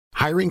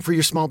Hiring for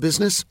your small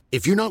business?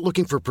 If you're not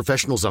looking for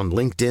professionals on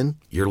LinkedIn,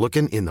 you're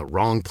looking in the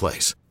wrong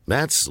place.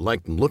 That's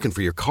like looking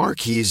for your car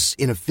keys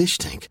in a fish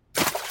tank.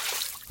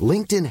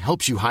 LinkedIn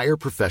helps you hire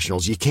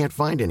professionals you can't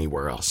find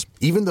anywhere else,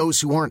 even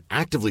those who aren't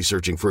actively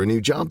searching for a new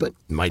job but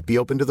might be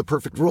open to the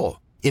perfect role.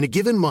 In a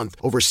given month,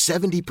 over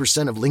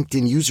 70% of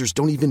LinkedIn users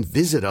don't even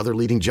visit other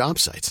leading job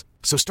sites.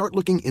 So start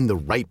looking in the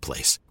right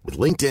place. With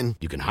LinkedIn,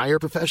 you can hire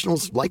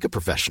professionals like a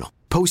professional.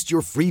 Post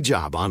your free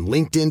job on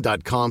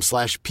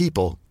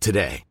linkedin.com/people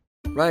today.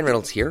 Ryan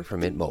Reynolds here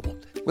from Mint Mobile.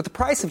 With the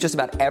price of just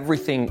about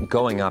everything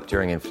going up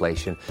during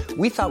inflation,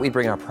 we thought we'd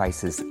bring our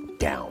prices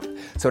down.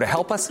 So to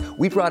help us,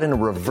 we brought in a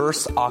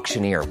reverse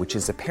auctioneer, which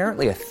is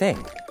apparently a thing.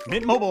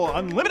 Mint Mobile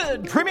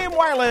Unlimited Premium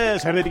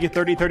Wireless. How to get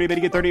 30, 30, bit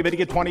to get 30, bit to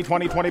get 20,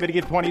 20, 20, bit to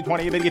get 20,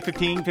 20, bit to get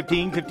 15,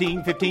 15,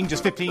 15, 15,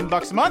 just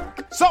 $15 a month?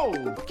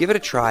 Sold! Give it a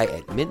try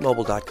at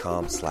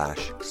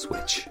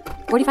mintmobile.com/switch.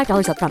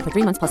 $45 up front for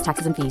 3 months plus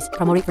taxes and fees.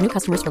 Promo rate for new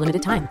customers for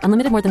limited time.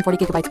 Unlimited more than 40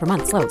 gigabytes per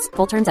month. Slows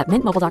full terms at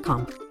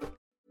mintmobile.com.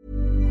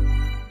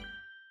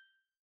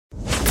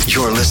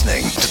 You're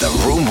listening to the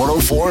Room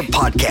 104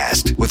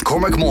 podcast with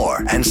Cormac Moore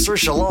and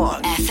Saoirse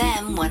Long.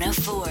 FM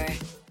 104.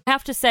 I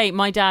have to say,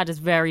 my dad is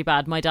very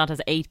bad. My dad has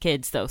 8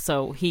 kids, though,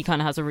 so he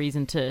kind of has a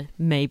reason to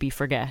maybe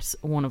forget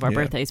one of our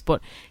birthdays.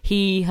 But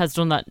he has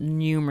done that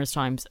numerous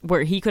times,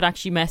 where he could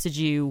actually message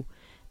you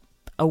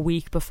a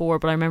week before.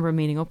 But I remember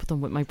meeting up with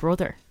him with my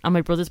brother, and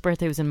my brother's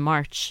birthday was in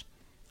March,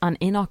 and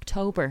in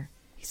October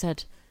he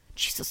said,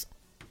 "Jesus,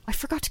 I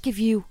forgot to give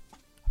you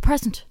a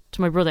present."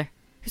 To my brother,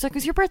 he was like,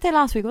 "Was your birthday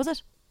last week, was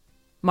it?"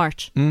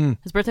 March.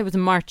 His birthday was in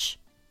March.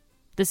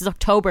 This is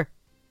October.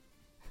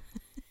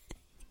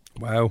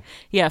 Wow.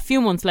 Yeah, a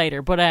few months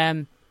later. But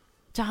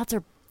dads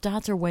are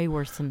way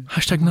worse than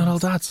Hashtag not all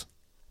dads.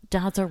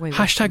 Dads are way worse.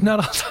 Hashtag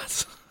not all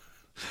dads.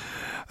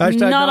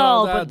 Hashtag not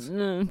all dads.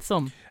 but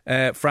some.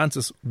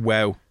 Francis,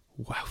 wow,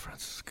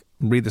 Francis.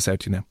 Read this out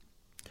to you now.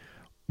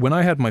 When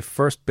I had my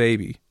first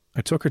baby,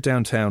 I took her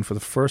downtown for the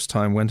first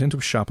time, went into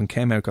a shop and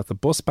came out, got the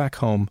bus back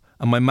home,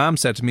 and my mum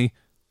said to me,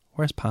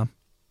 "Where's Pam?"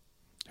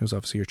 Who's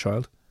obviously your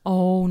child.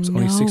 Oh, was no.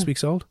 only 6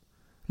 weeks old.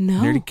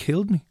 No. Nearly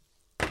killed me.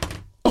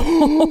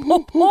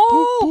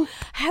 Oh,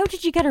 how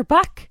did you get her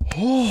back?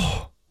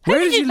 Oh, where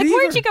did you leave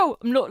Where'd her? you go?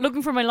 I'm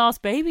looking for my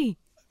lost baby.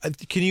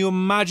 Can you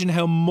imagine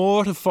how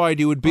mortified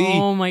you would be?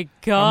 Oh my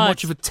God. How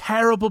much of a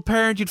terrible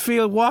parent you'd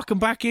feel walking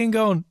back in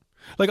going...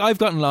 Like, I've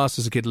gotten lost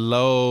as a kid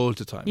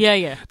loads of times.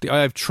 Yeah. I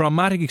have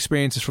traumatic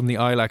experiences from the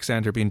ILAC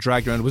Centre being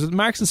dragged around. Was it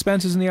Marks and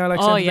Spencer's in the ILAC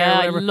Centre? Oh yeah,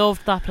 I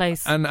loved that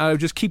place. And I would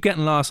just keep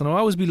getting lost, and I'd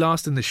always be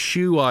lost in the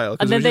shoe aisle.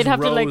 And then they'd have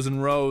rows to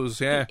and rows,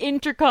 yeah.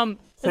 Intercom.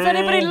 Has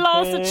anybody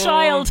lost a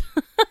child?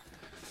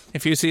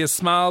 If you see a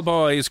small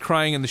boy is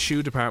crying in the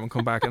shoe department,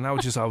 come back, and that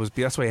would just always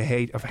be. That's why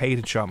I've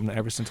hated shopping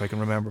ever since I can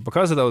remember,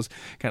 because of those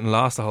getting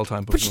lost the whole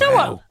time. But you know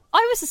what?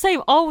 I was the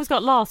same. Always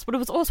got lost, but it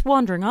was us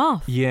wandering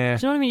off. Yeah.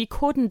 Do you know what I mean? You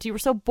couldn't. You were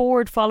so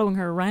bored following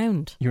her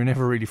around. You were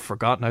never really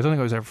forgotten. I don't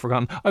think I was ever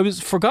forgotten. I was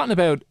forgotten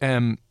about.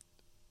 They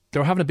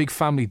were having a big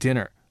family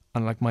dinner,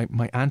 and like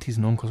my aunties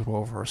and uncles were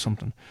over or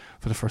something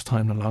for the first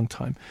time in a long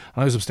time.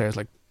 And I was upstairs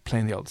like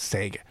playing the old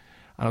Sega.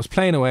 And I was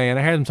playing away, and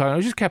I heard them talking.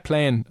 I just kept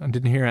playing and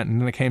didn't hear it. And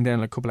then I came down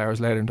like a couple of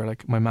hours later, and they're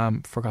like, "My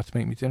mum forgot to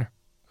make me dinner."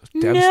 I was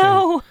devastated.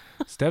 No.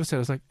 I was devastated. I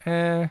was like,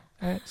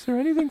 "Is there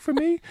anything for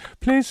me?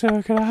 Please,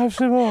 sir, can I have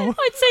some more?"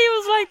 I'd say it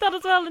was like that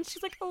as well. And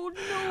she's like, "Oh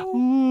no."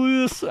 Oh,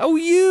 yes. Oh,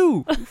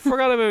 you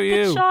forgot about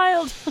you, The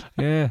child.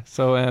 Yeah.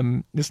 So,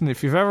 listen,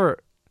 if you've ever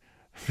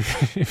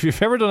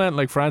done anything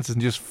like Francis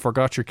and just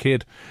forgot your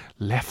kid,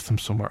 left them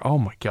somewhere, oh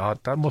my God,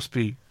 that must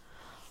be.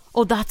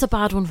 Oh, that's a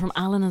bad one from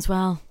Alan as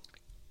well.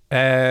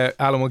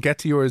 Alan, we'll get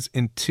to yours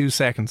in 2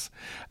 seconds,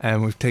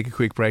 and we'll take a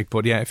quick break.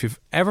 But yeah, if you've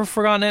ever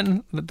forgotten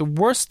anything, the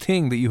worst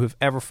thing that you have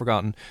ever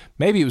forgotten,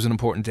 maybe it was an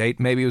important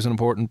date, maybe it was an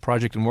important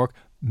project in work,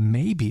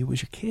 maybe it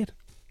was your kid.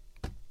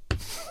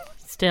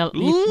 Still,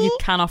 you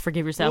cannot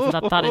forgive yourself for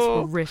that. That is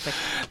horrific.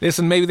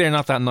 Listen, maybe they're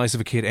not that nice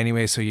of a kid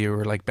anyway, so you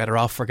were like better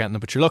off forgetting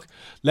them. But look,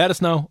 let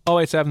us know.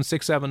 087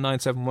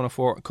 6797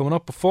 104. Coming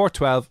up before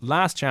 12,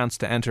 last chance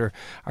to enter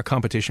our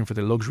competition for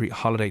the luxury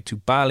holiday to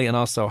Bali, and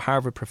also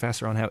Harvard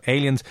professor on how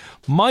aliens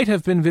might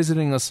have been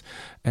visiting us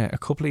a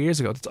couple of years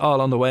ago. That's all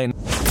on the way.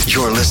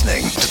 You're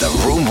listening to the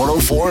Room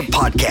 104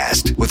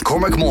 podcast with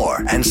Cormac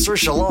Moore and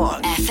Saoirse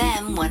Long.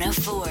 FM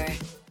 104.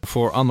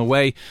 For on the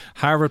way,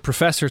 Harvard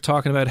professor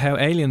talking about how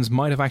aliens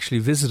might have actually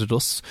visited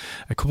us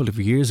a couple of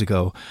years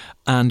ago,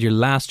 and your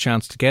last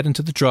chance to get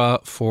into the draw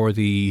for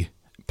the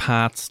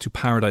Paths to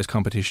Paradise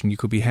competition. You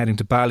could be heading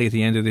to Bali at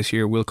the end of this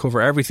year. We'll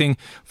cover everything: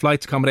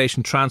 flights,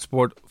 accommodation,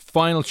 transport.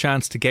 Final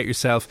chance to get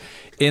yourself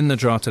in the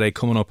draw today,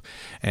 coming up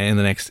in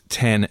the next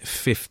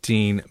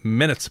 10-15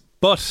 minutes.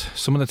 But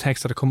some of the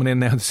texts that are coming in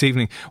now this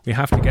evening we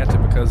have to get to,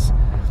 because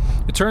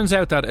it turns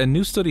out that a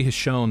new study has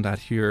shown that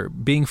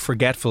being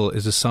forgetful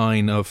is a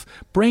sign of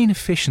brain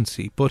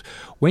efficiency. But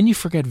when you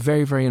forget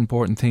very, very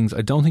important things,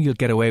 I don't think you'll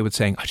get away with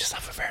saying, "I just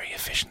have a very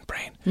efficient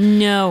brain."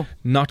 No.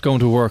 Not going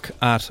to work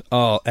at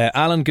all.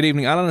 Alan, good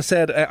evening. Alan has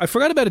said, I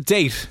forgot about a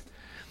date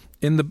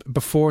in the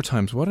before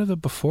times. What are the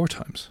before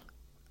times?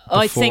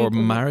 I before think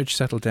marriage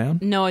settled down?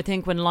 No, I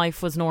think when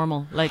life was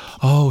normal, like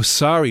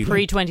sorry,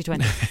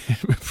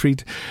 pre-2020.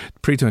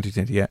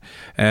 Pre-2020, yeah.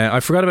 I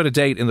forgot about a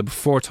date in the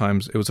before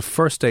times. It was a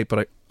first date,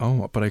 but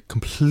I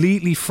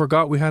completely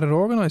forgot we had it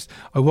organised.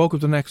 I woke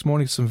up the next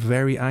morning to some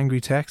very angry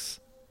texts.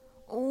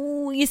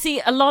 Oh, you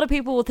see, a lot of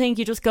people will think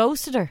you just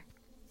ghosted her.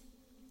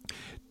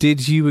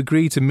 Did you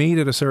agree to meet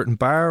at a certain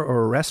bar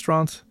or a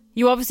restaurant?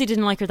 You obviously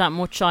didn't like her that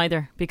much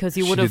either, because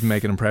you would have. She didn't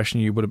make an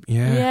impression. You would have.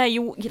 Yeah. Yeah,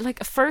 you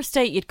like a first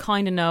date. You'd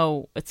kind of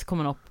know it's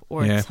coming up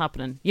or it's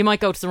happening. You might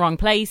go to the wrong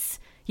place.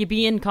 You'd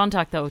be in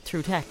contact though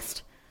through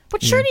text.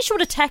 But surely she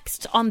would have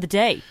texted on the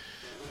day,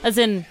 as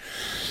in,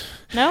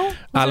 no.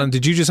 Alan,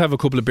 did you just have a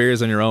couple of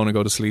beers on your own and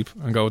go to sleep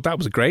and go, that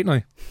was a great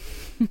night?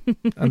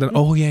 And then,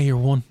 oh yeah, you're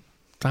one.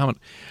 Damn it!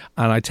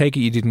 And I take it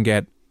you didn't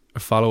get a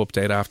follow-up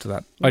date after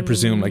that. I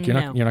presume, like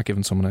you're not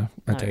giving someone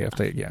a day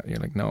after. Yeah, you're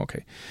like, no,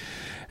 okay.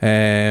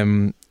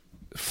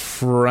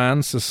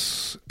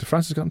 Francis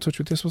got in touch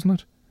with this, wasn't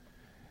it?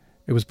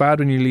 It was bad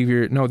when you leave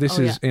your... No, this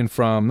is in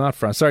from... Not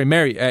France. Sorry,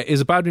 Mary.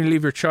 Is it bad when you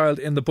leave your child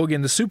in the buggy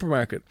in the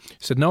supermarket? She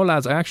said, no,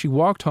 lads, I actually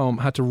walked home,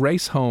 had to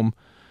race home.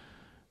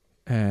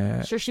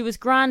 Sure, she was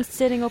grand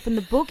sitting up in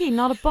the buggy,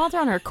 not a bother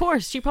on her. Of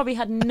course, she probably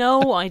had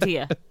no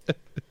idea.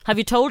 Have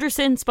you told her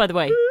since, by the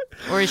way?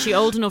 Or is she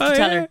old enough to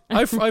tell her?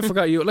 I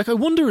forgot you. Like, I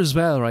wonder as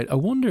well, right? I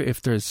wonder if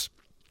there's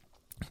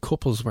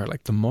couples where,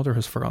 like, the mother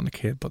has forgotten the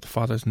kid, but the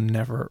father's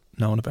never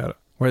known about it.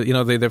 Where, you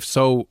know, they're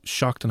so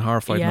shocked and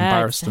horrified and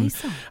embarrassed and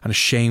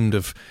ashamed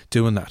of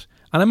doing that.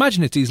 And I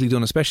imagine it's easily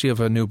done, especially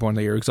of a newborn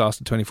that you're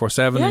exhausted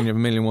 24/7 and you have a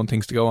million and one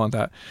things to go on.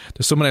 That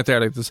there's someone out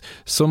there, like there's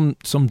some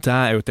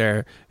dad out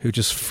there who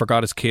just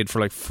forgot his kid for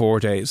like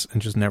 4 days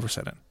and just never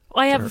said it.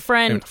 I have a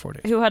friend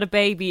who had a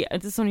baby,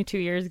 this is only 2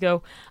 years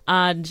ago,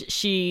 and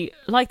she,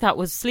 like that,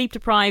 was sleep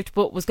deprived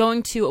but was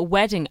going to a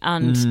wedding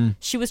and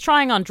she was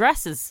trying on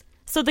dresses.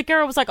 So the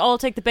girl was like, oh, I'll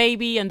take the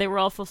baby, and they were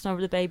all fussing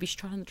over the baby. She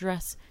tried on the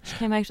dress. She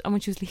came out, and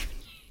when she was leaving,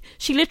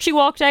 she literally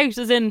walked out,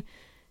 as in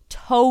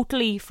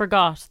totally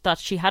forgot that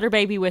she had her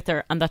baby with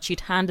her and that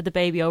she'd handed the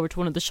baby over to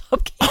one of the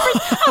shopkeepers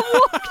and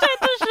walked out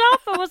the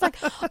shop and was like,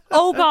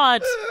 oh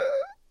God.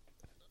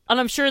 And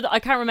I'm sure that I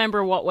can't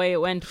remember what way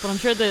it went, but I'm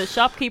sure the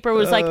shopkeeper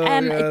was like,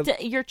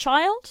 your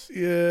child?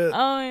 Yeah.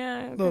 Oh,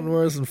 yeah. Okay. Nothing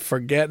worse than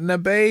forgetting a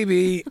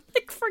baby.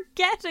 Like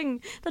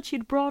forgetting that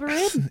she'd brought her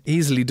in.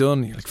 Easily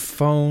done. You're like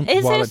phone,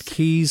 wallet,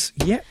 keys.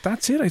 Yeah,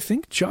 that's it, I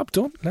think. Job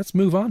done. Let's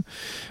move on.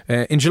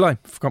 In July, I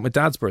forgot my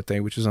dad's birthday,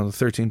 which was on the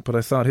 13th, but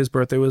I thought his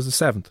birthday was the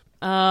 7th.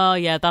 Oh,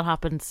 yeah, that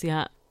happens,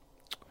 yeah.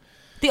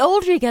 The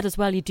older you get as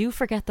well, you do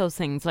forget those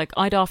things. Like,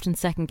 I'd often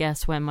second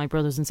guess when my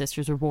brothers and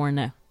sisters were born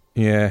now.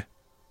 Yeah.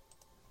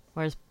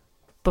 Whereas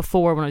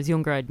before, when I was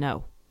younger, I'd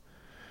know.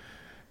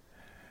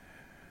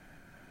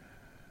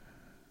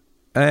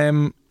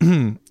 I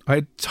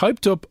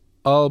typed up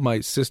all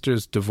my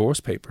sister's divorce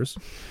papers.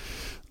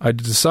 I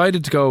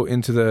decided to go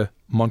into the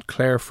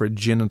Montclair for a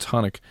gin and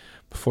tonic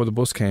before the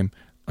bus came,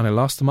 and I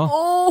lost them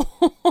all.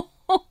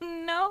 Oh,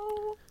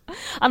 no.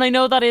 And I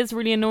know that is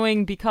really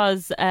annoying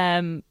because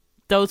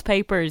those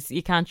papers,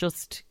 you can't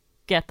just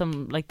get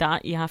them like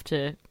that. You have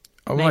to...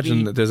 I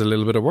imagine that there's a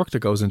little bit of work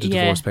that goes into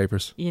divorce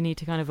papers. You need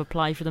to kind of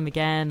apply for them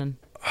again, and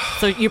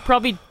so you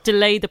probably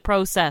delay the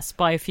process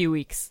by a few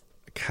weeks.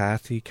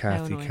 Kathy,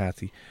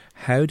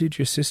 how did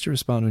your sister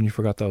respond when you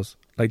forgot those?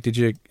 Like,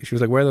 she was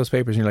like, where are those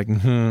papers? And you're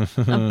like,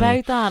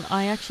 About that,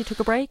 I actually took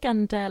a break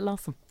and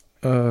lost them.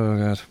 Oh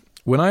God.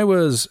 When I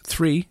was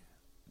 3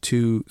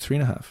 to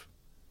 3.5,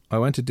 I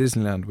went to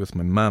Disneyland with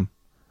my mum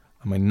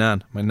and my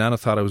nan. My nana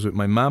thought I was with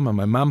my mum and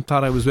my mum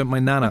thought I was with my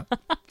nana.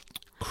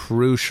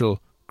 Crucial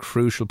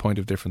point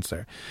of difference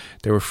there.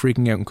 They were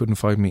freaking out and couldn't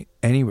find me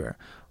anywhere.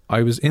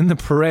 I was in the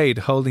parade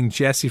holding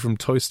Jessie from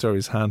Toy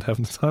Story's hand,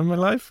 having the time of my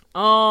life.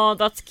 Oh,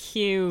 that's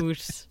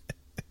cute.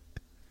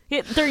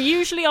 Yeah, they're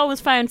usually always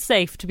found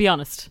safe, to be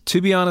honest. To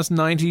be honest,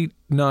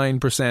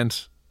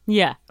 99%.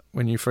 Yeah.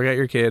 When you forget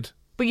your kid.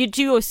 But you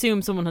do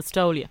assume someone has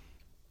stole you.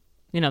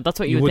 You know, that's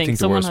what you would think.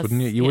 The worst,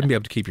 wouldn't you? You wouldn't be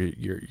able to keep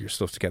your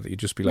stuff together. You'd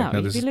just be like, no,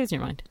 you'd be losing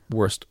your mind.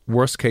 Worst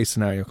case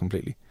scenario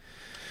completely.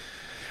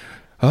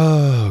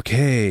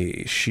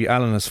 Okay,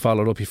 Alan has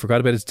followed up. He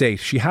forgot about his date.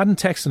 She hadn't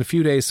texted in a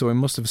few days, so I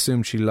must have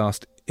assumed she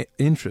lost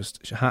interest.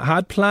 She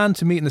had planned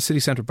to meet in the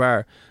city centre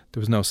bar. There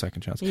was no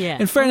second chance. Yeah.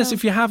 In fairness,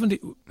 if that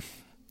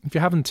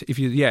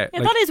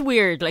is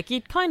weird. Like,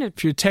 you'd kind of...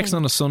 If you're texting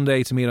on a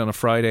Sunday to meet on a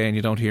Friday and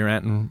you don't hear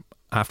anything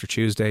after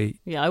Tuesday...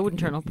 Yeah, I wouldn't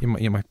turn up. You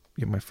might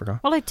forget.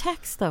 Well, I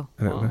text, though.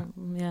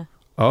 Yeah.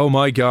 Oh,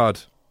 my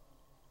God.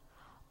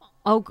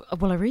 Oh,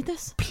 will I read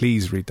this?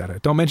 Please read that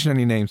out. Don't mention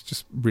any names,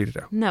 just read it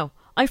out. No.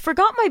 I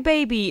forgot my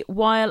baby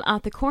while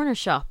at the corner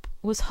shop.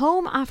 Was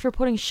home after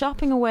putting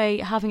shopping away,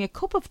 having a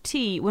cup of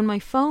tea when my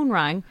phone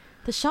rang.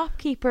 The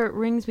shopkeeper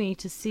rings me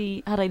to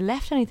see had I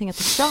left anything at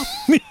the shop.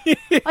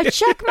 I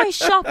check my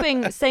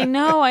shopping, say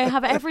no, I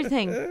have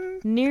everything.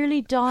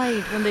 Nearly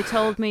died when they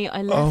told me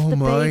I left the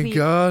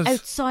baby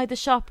outside the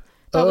shop.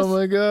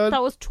 My God.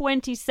 That was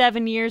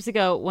 27 years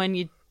ago when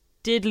you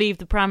did leave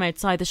the pram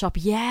outside the shop.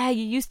 Yeah,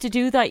 you used to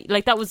do that.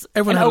 Like, that was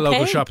everyone had okay. a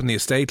local shop in the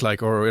estate,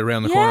 like, or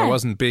around the corner. It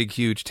wasn't big,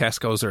 huge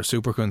Tesco's or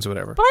Supercuns or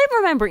whatever. But I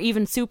remember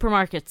even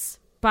supermarkets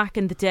back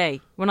in the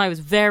day when I was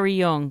very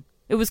young.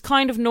 It was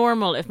kind of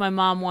normal if my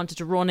mom wanted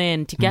to run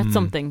in to get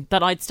something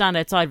that I'd stand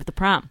outside with the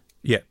pram.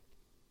 Yeah.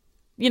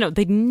 You know,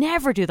 they'd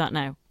never do that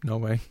now. No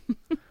way.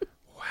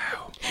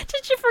 Wow.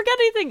 Did you forget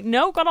anything?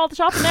 No, got all the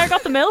shopping there,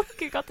 got the milk,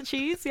 got the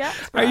cheese, yeah.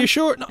 Are you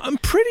sure? No, I'm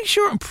pretty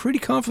sure, I'm pretty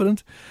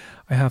confident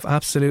I have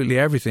absolutely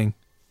everything.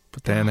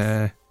 But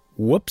then,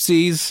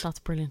 whoopsies. That's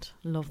brilliant.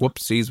 Love that.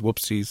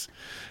 Whoopsies.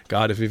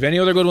 God, if you've any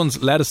other good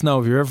ones, let us know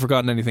if you've ever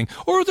forgotten anything.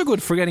 Or other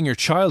good forgetting your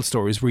child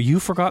stories. Were you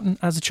forgotten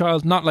as a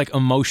child? Not like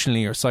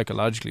emotionally or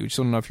psychologically. We just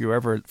don't know if you were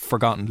ever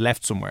forgotten,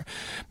 left somewhere.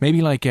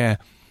 Maybe like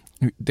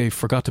they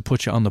forgot to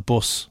put you on the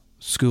bus,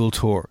 school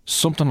tour,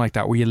 something like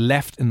that, where you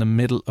left in the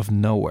middle of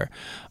nowhere.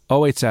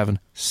 087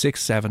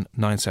 67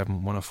 97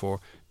 104.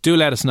 Do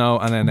let us know,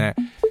 and then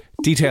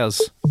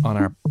details on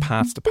our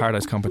Paths to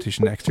Paradise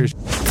competition next Thursday.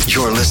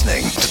 You're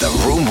listening to the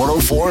Room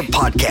 104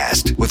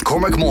 podcast with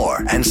Cormac Moore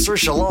and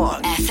Saoirse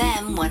Long.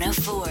 FM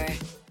 104.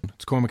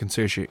 It's Cormac and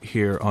Saoirse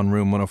here on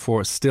Room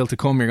 104. Still to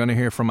come, you're going to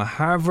hear from a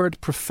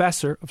Harvard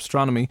professor of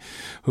astronomy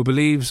who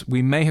believes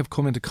we may have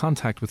come into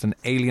contact with an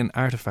alien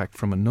artifact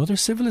from another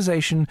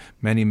civilization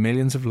many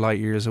millions of light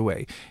years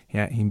away.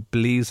 Yeah, he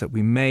believes that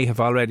we may have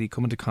already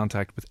come into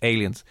contact with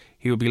aliens.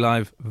 He will be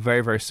live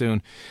very, very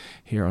soon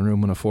here on Room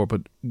 104.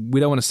 But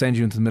we don't want to send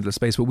you into the middle of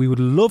space, but we would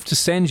love to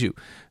send you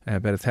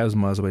about 1,000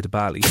 miles away to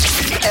Bali.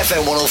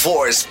 FM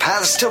 104's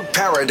Paths to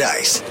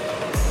Paradise.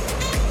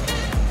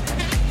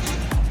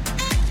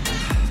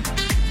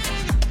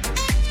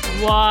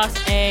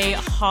 What a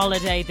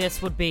holiday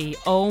this would be.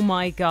 Oh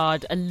my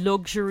God, a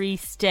luxury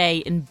stay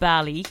in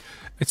Bali.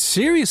 It's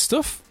serious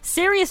stuff.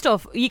 Serious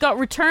stuff. You got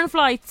return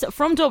flights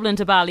from Dublin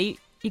to Bali.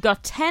 You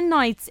got 10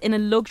 nights in a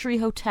luxury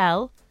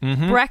hotel.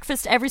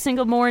 Breakfast every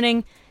single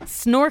morning.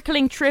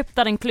 Snorkeling trip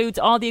that includes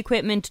all the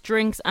equipment,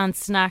 drinks and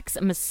snacks.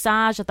 A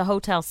massage at the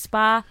hotel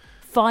spa.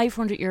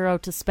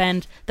 €500 to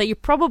spend that you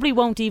probably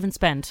won't even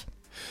spend.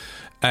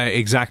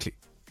 Exactly.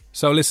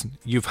 So listen,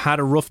 you've had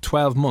a rough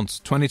 12 months.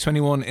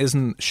 2021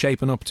 isn't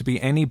shaping up to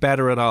be any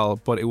better at all,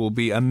 but it will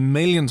be a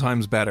million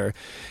times better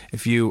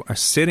if you are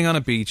sitting on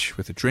a beach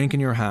with a drink in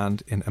your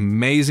hand in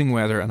amazing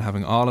weather and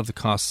having all of the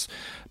costs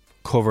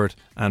covered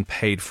and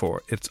paid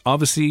for. It's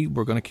obviously,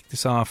 we're going to kick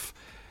this off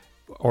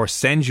or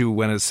send you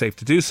when it's safe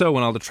to do so,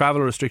 when all the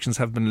travel restrictions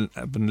have been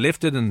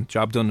lifted and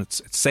job done.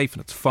 It's safe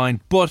and it's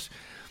fine. But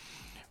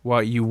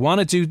what you want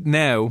to do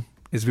now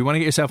is, if you want to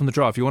get yourself in the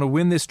draw, if you want to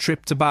win this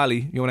trip to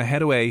Bali, you want to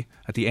head away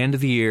at the end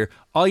of the year,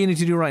 all you need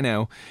to do right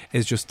now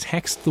is just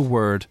text the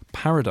word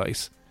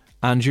paradise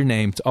and your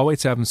name to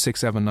 087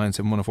 67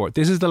 97 104.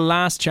 This is the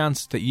last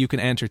chance that you can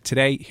enter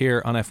today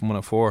here on FM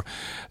 104.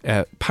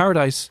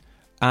 Paradise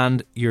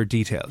and your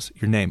details,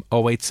 your name,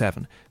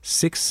 087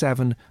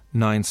 67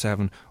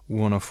 97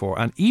 104.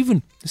 And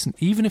even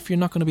if you're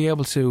not going to be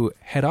able to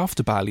head off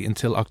to Bali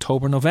until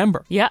October,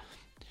 November. Yeah.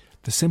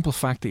 The simple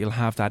fact that you'll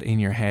have that in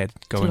your head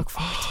going, to look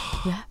forward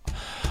to. Yeah.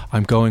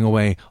 I'm going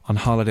away on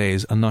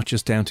holidays and not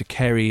just down to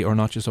Kerry or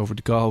not just over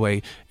to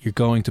Galway. You're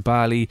going to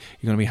Bali.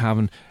 You're going to be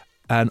having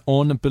an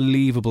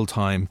unbelievable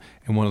time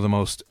in one of the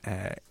most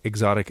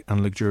exotic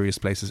and luxurious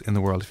places in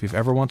the world. If you've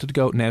ever wanted to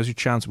go, now's your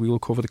chance. We will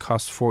cover the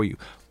costs for you.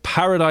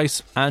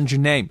 Paradise and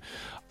your name,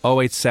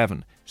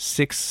 087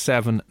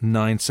 67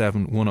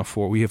 97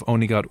 104. We have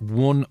only got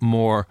one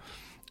more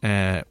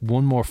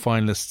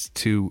finalist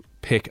to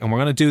pick, and we're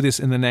going to do this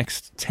in the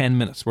next 10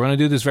 minutes. We're going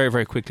to do this very,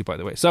 very quickly, by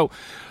the way. So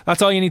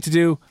that's all you need to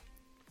do.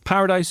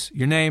 Paradise,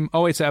 your name,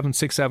 087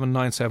 67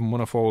 97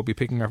 104. We'll be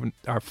picking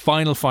our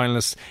final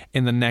finalists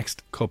in the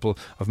next couple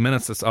of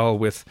minutes. That's all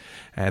with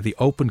the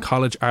Open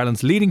College,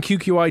 Ireland's leading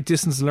QQI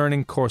distance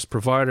learning course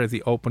provider,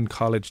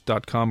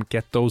 theopencollege.com.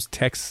 Get those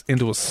texts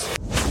into us.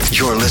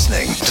 You're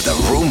listening to the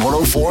Room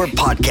 104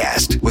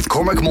 podcast with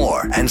Cormac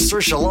Moore and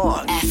Saoirse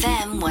Long.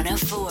 FM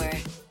 104.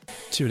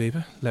 Dua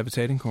Lipa,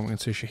 Levitating, Cormac and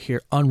Saoirse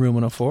here on Room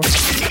 104.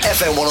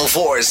 FM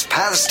 104's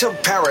Paths to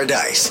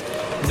Paradise.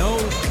 No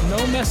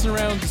messing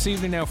around this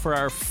evening now for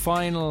our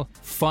final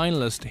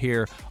finalist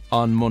here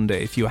on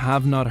Monday. If you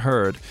have not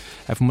heard,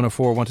 FM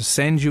 104 want to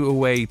send you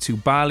away to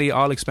Bali,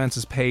 all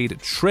expenses paid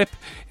trip.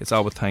 It's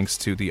all with thanks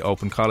to the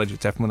Open College.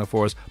 It's FM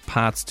 104's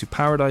Paths to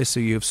Paradise, so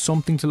you have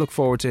something to look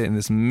forward to in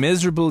this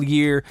miserable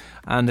year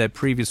and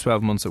previous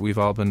 12 months that we've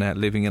all been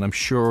living in. I'm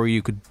sure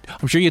you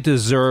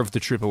deserve the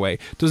trip away.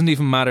 It doesn't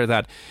even matter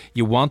that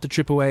you want the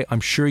trip away.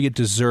 I'm sure you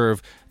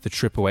deserve the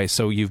trip away.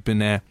 So you've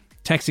been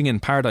texting in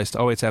Paradise to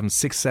 087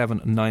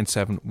 67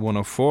 97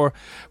 104.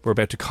 We're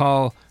about to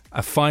call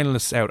a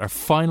finalist out, our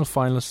final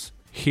finalists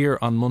here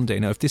on Monday.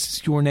 Now, if this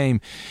is your name,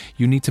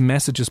 you need to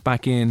message us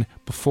back in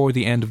before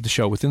the end of the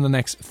show, within the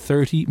next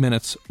 30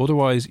 minutes.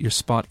 Otherwise, your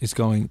spot is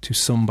going to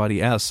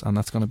somebody else, and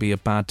that's going to be a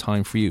bad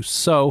time for you.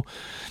 So,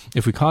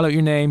 if we call out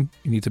your name,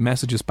 you need to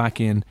message us back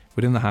in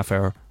within the half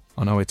hour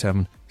on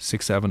 087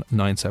 67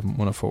 97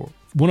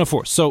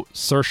 104. So,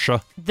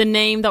 Saoirse. The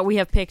name that we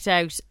have picked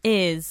out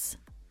is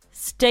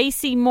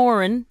Stacey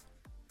Moran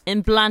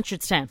in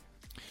Blanchardstown.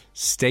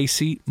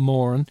 Stacey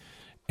Moran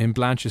in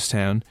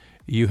Blanchardstown.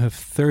 You have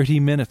 30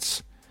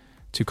 minutes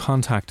to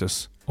contact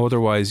us.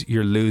 Otherwise,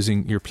 you're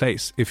losing your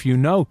place. If you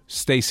know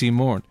Stacey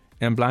Moran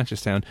in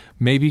Blanchardstown,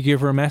 maybe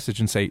give her a message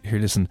and say, here,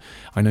 listen,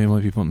 I know you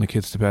might be putting the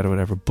kids to bed or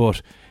whatever,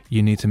 but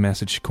you need to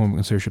message Cormac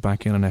and Saoirse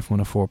back in on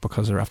F104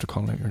 because they're after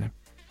calling out your name.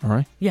 All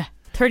right? Yeah,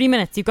 30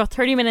 minutes. You've got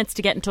 30 minutes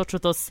to get in touch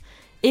with us.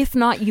 If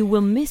not, you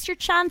will miss your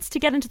chance to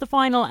get into the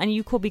final and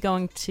you could be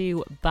going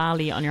to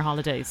Bali on your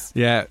holidays.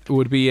 Yeah, it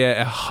would be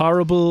a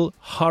horrible,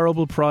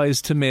 horrible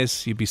prize to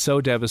miss. You'd be so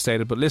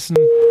devastated. But listen,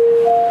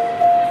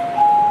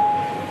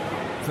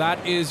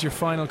 that is your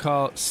final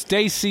call.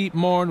 Stacey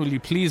Moran, will you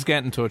please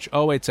get in touch?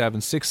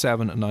 087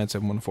 67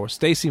 9714.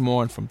 Stacey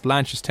Moran from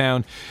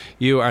Blanchardstown.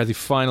 You are the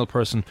final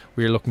person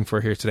we are looking for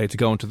here today to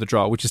go into the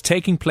draw, which is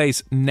taking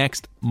place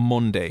next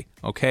Monday.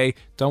 Okay,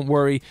 don't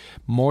worry.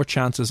 More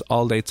chances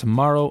all day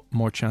tomorrow.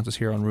 More chances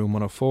here on Room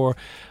 104.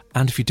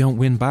 And if you don't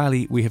win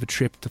Bali, we have a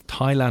trip to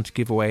Thailand to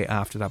give away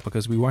after that,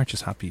 because we weren't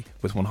just happy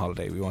with one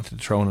holiday. We wanted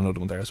to throw in another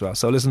one there as well.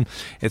 So listen,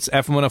 it's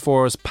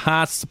F104's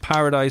Paths to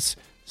Paradise.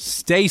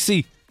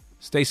 Stacey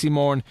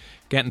Moran,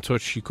 get in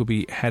touch. You could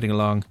be heading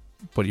along,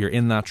 but you're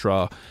in that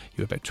draw.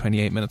 You have about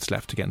 28 minutes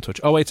left to get in touch.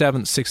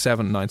 087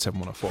 67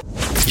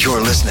 97104. You're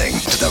listening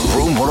to the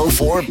Room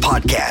 104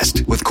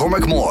 podcast with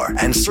Cormac Moore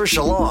and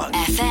Saoirse Long.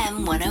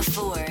 FM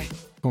 104.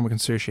 Cormac and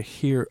Saoirse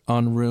here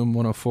on Room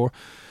 104.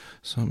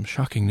 Some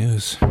shocking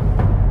news.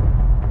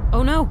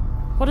 Oh no,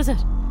 what is it?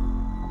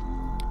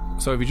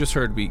 So have you just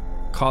heard we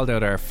called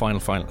out our final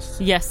finalists?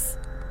 Yes.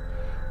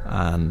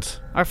 And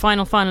our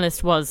final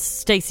finalist was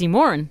Stacey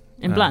Moran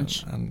in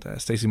Blanche. And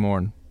Stacey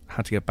Moran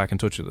had to get back in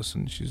touch with us,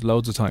 and she's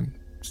loads of time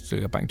to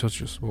get back in touch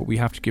with us. But we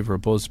have to give her a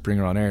buzz, bring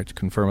her on air to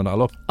confirm it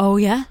all up. Oh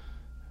yeah?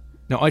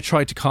 Now, I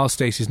tried to call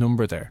Stacey's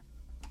number there,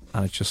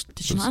 and it just...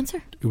 Did she not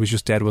answer? It was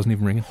just dead, it wasn't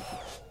even ringing.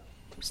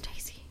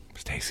 Stacey,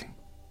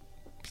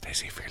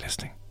 if you're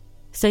listening.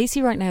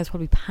 Stacey right now is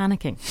probably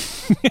panicking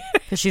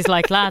because she's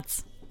like,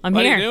 lads, I'm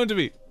what here. What are you doing to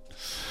me?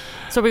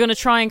 So we're going to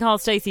try and call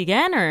Stacey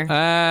again, or?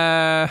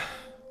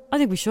 I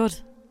think we should.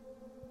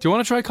 Do you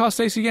want to try call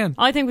Stacey again?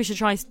 I think we should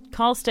try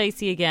call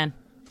Stacey again.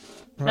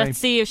 Right. Let's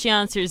see if she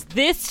answers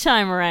this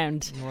time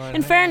around. Right.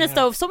 In fairness,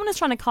 though, if someone is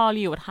trying to call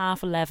you at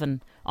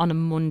 11:30 on a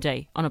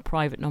Monday on a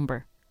private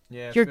number,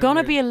 you're going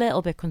to be a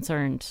little bit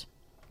concerned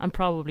and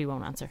probably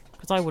won't answer,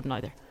 because I wouldn't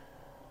either.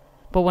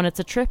 But when it's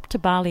a trip to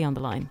Bali on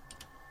the line...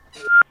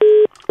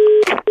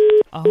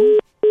 Oh.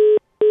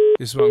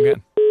 This is what I'm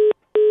getting.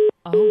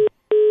 Oh.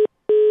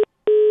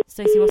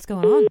 Stacey, what's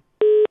going on?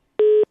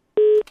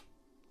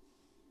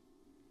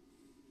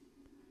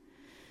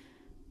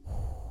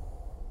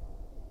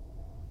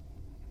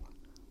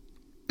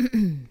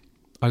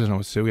 I don't know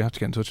what to do. We have to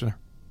get in touch with her.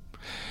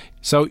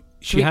 So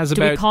she do has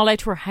we about call out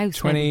to her house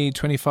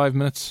 25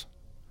 minutes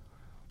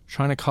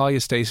trying to call you,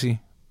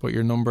 Stacey, but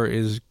your number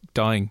is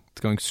dying.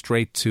 It's going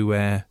straight to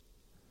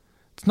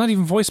it's not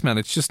even voicemail,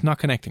 it's just not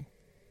connecting.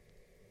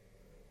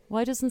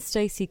 Why doesn't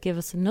Stacey give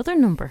us another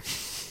number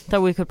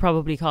that we could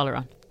probably call her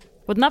on?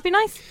 Wouldn't that be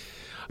nice?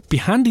 Be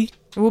handy.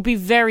 It would be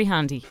very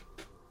handy.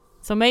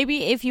 So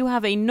maybe if you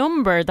have a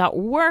number that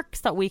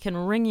works that we can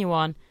ring you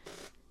on,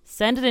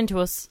 send it in to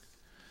us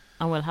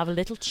and we'll have a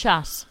little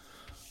chat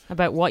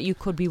about what you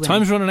could be winning.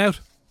 Time's running out.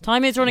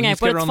 Time is running out,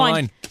 but it's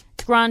fine.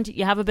 It's grand.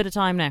 You have a bit of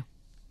time now.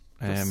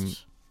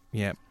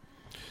 Yeah.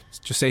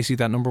 Just Stacey,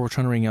 that number we're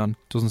trying to ring you on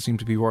doesn't seem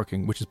to be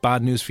working, which is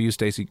bad news for you,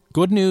 Stacey.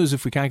 Good news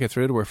if we can't get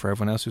through to her for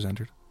everyone else who's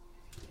entered,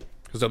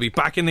 because they'll be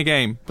back in the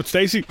game. But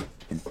Stacey,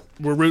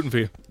 we're rooting for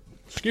you.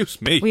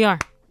 Excuse me. We are.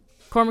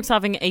 Cormac's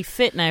having a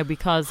fit now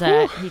because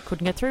he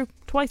couldn't get through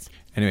twice.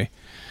 Anyway,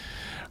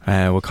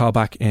 we'll call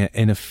back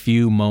in a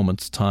few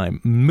moments'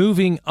 time.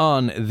 Moving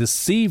on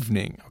this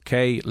evening,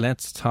 okay,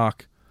 let's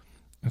talk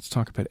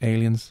about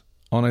aliens,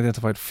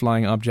 unidentified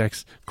flying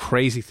objects,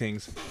 crazy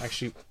things.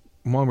 Actually,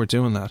 while we're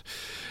doing that,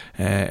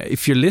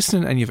 if you're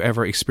listening and you've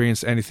ever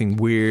experienced anything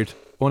weird,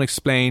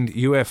 unexplained,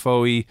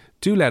 UFO-y,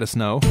 do let us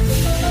know.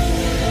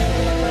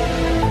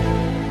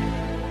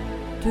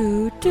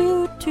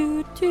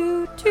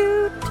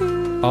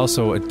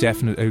 Also,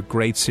 a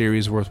great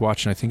series worth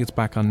watching. I think it's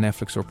back on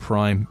Netflix or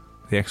Prime,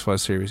 the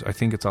X-Files series. I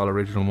think it's all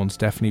original ones.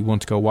 Definitely one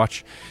to go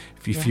watch.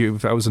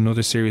 If that was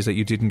another series that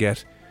you didn't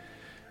get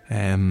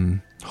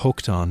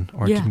hooked on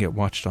or didn't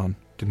watch,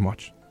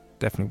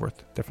 definitely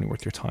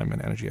worth your time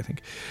and energy, I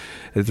think.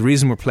 The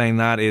reason we're playing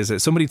that is that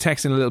somebody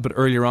texted in a little bit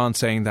earlier on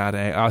saying that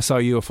I saw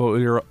a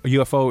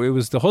UFO. It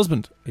was the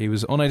husband. He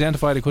was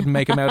unidentified. I couldn't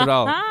make him out at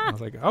all. I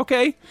was like,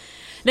 okay.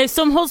 Now,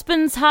 some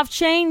husbands have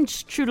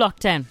changed through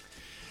lockdown.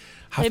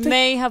 They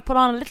may have put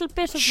on a little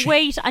bit of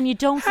weight and you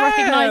don't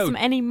recognise them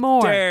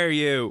anymore. Dare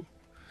you?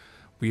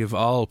 We have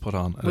all put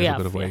on a little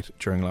bit of weight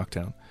during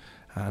lockdown.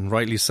 And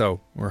rightly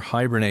so. We're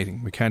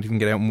hibernating. We can't even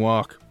get out and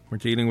walk. We're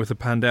dealing with a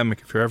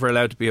pandemic. If you're ever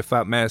allowed to be a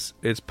fat mess,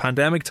 it's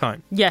pandemic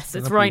time. Yes,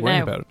 it's right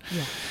now. About it.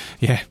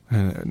 Yeah.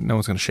 No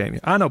one's going to shame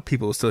you. I know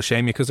people will still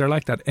shame you because they're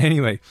like that.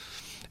 Anyway,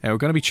 we're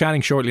going to be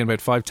chatting shortly in about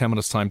 5-10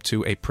 minutes time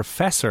to a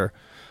professor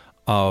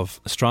of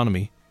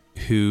astronomy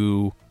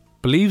who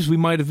believes we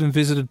might have been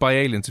visited by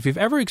aliens. If you've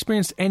ever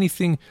experienced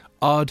anything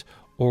odd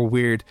or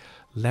weird,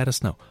 let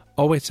us know.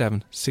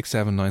 087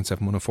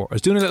 6797 104. I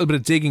was doing a little bit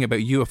of digging about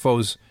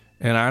UFOs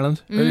in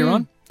Ireland earlier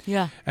on.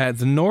 Yeah.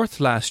 The North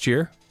last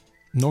year,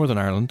 Northern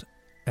Ireland,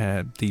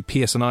 the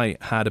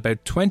PSNI had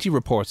about 20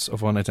 reports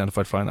of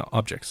unidentified flying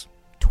objects.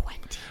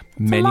 20?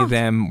 Many of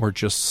them were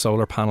just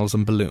solar panels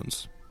and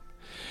balloons.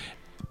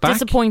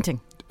 Disappointing.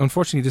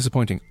 Unfortunately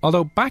disappointing.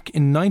 Although back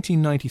in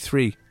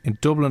 1993 in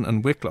Dublin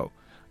and Wicklow,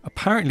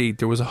 apparently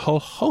there was a whole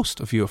host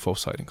of UFO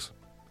sightings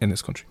in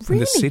this country, in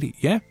this city.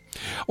 Yeah.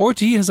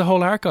 RTE has a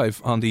whole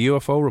archive on the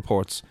UFO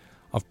reports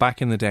of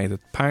back in the day, that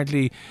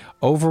apparently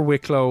over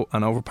Wicklow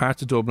and over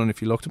parts of Dublin,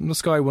 if you looked up in the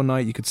sky one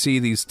night, you could see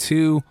these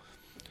two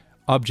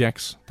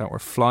objects that were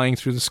flying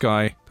through the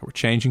sky, that were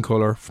changing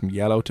colour from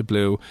yellow to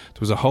blue. There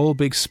was a whole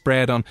big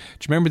spread on... Do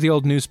you remember the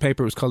old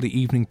newspaper? It was called the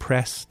Evening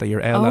Press that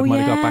your lad might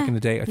have got back in the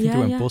day. I think they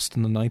went bust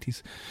in the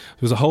 90s.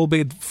 There was a whole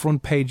big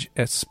front page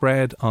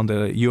spread on the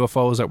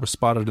UFOs that were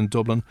spotted in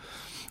Dublin.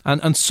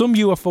 And some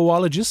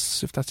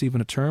UFOologists, if that's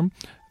even a term,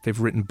 they've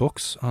written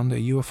books on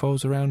the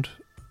UFOs around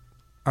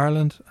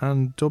Ireland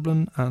and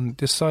Dublin and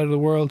this side of the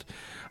world,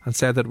 and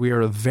said that we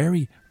are a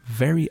very,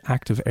 very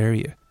active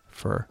area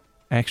for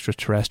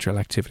extraterrestrial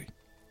activity.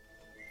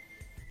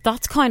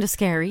 That's kind of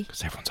scary.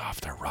 Because everyone's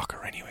off their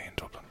rocker anyway in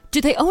Dublin.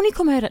 Do they only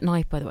come out at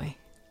night, by the way?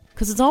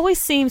 Because it always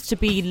seems to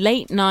be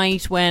late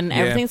night when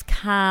everything's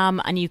calm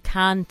and you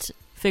can't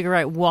figure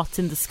out what's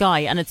in the sky,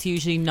 and it's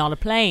usually not a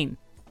plane.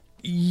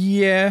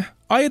 Yeah.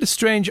 I had a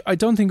strange... I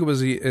don't think it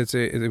was a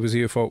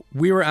UFO.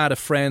 We were at a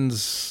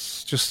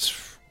friend's just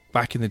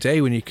back in the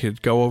day when you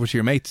could go over to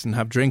your mates and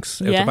have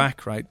drinks out the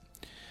back, right?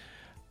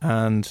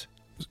 And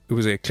it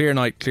was a clear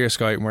night, clear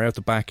sky, and we're out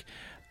the back,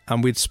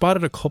 and we'd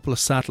spotted a couple of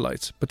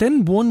satellites. But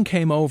then one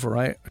came over,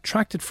 right?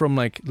 Attracted from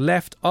like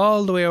left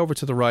all the way over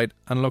to the right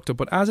and looked up.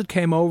 But as it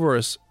came over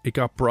us, it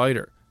got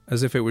brighter,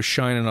 as if it was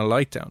shining a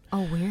light down.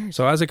 Oh, weird.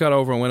 So as it got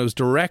over, and when it was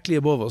directly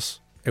above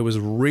us, it was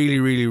really,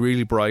 really,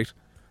 really bright.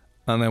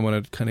 And then when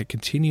it kind of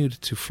continued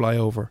to fly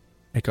over,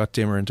 it got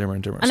dimmer and dimmer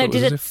and dimmer. And so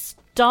did it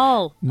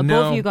stall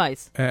above you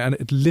guys? And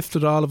it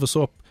lifted all of us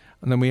up,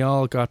 and then we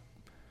all got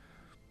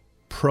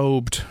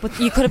probed. But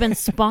you could have been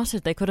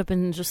spotted. They could have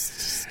been just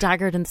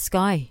staggered in the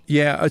sky.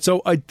 Yeah,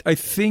 so I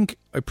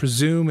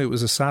presume it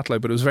was a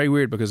satellite, but it was very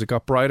weird because it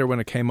got brighter when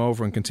it came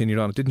over and continued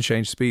on. It didn't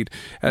change speed.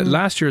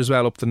 Last year as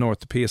well, up the north,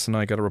 the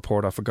PSNI got a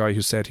report off a guy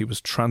who said he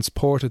was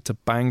transported to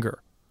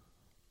Bangor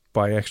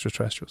by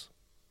extraterrestrials.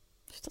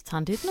 That's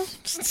handy, isn't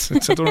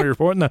it? I don't know you're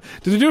reporting that.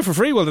 Did they do it for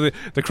free? Well,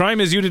 the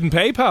crime is you didn't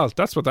pay, pal.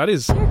 That's what that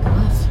is. Dear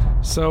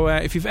God. So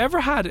if you've ever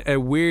had a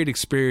weird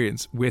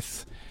experience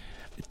with...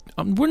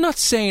 we're not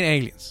saying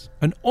aliens.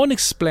 An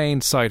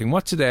unexplained sighting.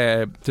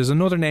 There's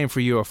another name for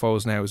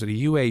UFOs now. Is it a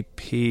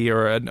UAP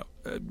or an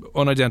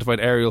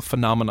unidentified aerial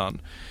phenomenon?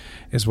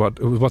 Is what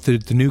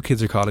the new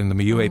kids are calling them,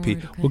 a UAP. Right,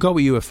 okay. We'll go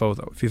with UFO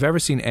though. If you've ever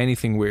seen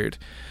anything weird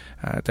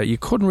that you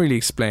couldn't really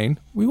explain,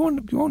 we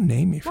won't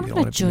name you if you don't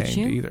want to be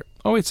named either.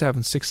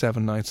 087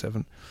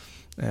 6797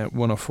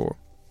 104.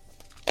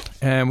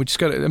 And we just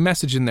got a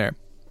message in there.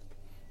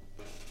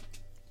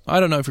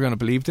 I don't know if you're going to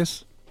believe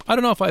this. I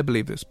don't know if I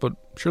believe this, but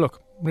sure,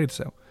 look, read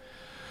this out.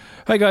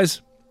 Hi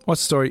guys,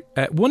 what's the story?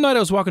 One night I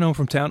was walking home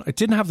from town. I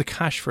didn't have the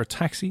cash for a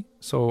taxi,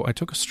 so I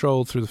took a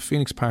stroll through the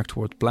Phoenix Park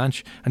towards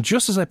Blanche, and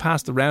just as I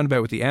passed the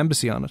roundabout with the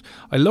embassy on it,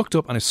 I looked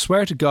up and I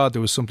swear to God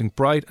there was something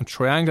bright and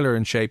triangular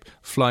in shape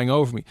flying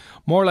over me.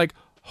 More like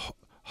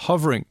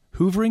hovering.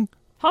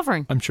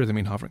 I'm sure they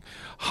mean hovering.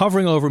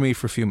 Hovering over me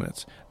for a few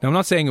minutes. Now, I'm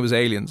not saying it was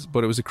aliens,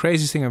 but it was the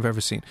craziest thing I've ever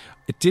seen.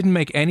 It didn't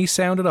make any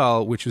sound at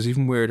all, which was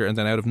even weirder, and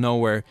then out of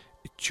nowhere,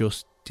 it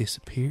just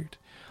disappeared.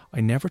 I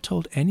never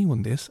told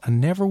anyone this,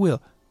 and never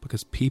will,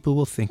 because people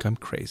will think I'm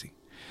crazy.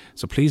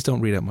 So please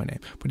don't read out my name.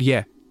 But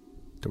yeah,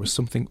 there was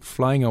something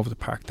flying over the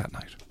park that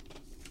night.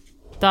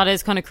 That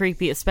is kind of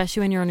creepy,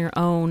 especially when you're on your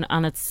own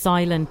and it's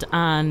silent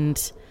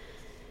and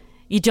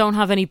you don't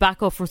have any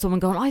backup from someone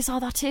going, I saw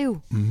that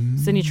too. So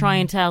then you try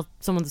and tell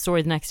someone the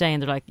story the next day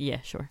and they're like,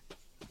 yeah, sure.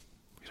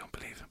 You don't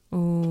believe them.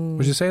 Ooh.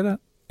 Would you say that?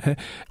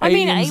 I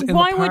mean,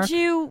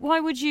 why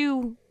would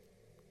you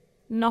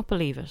not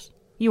believe it?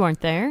 You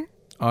weren't there.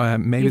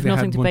 Maybe they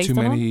had one too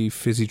many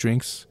fizzy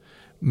drinks.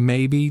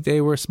 Maybe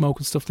they were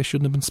smoking stuff they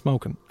shouldn't have been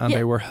smoking, and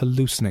they were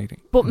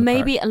hallucinating. But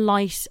maybe a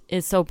light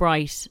is so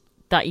bright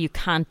that you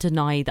can't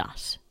deny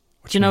that.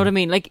 Do you know what I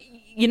mean? Like,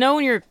 you know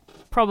when you're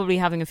probably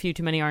having a few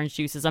too many orange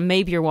juices and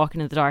maybe you're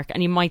walking in the dark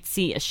and you might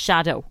see a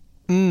shadow,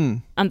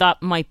 and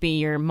that might be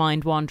your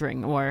mind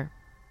wandering or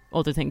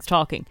other things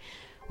talking.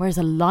 Whereas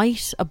a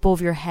light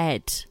above your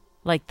head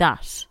like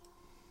that,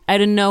 out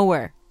of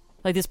nowhere,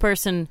 like this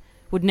person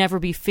would never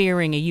be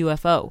fearing a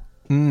UFO.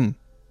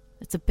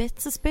 It's a bit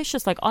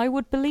suspicious. Like, I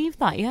would believe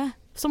that, yeah.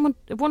 If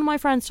one of my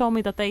friends told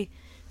me that they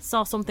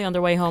saw something on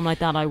their way home like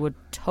that, I would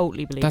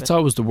totally believe it. That's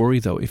always the worry,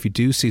 though. If you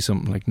do see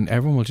something, like,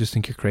 everyone will just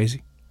think you're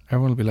crazy.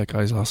 Everyone will be like,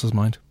 he's lost his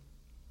mind.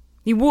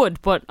 You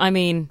would, but I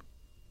mean...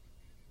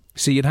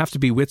 See, you'd have to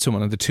be with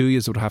someone, and the two of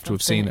you would have to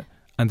have seen it.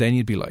 And then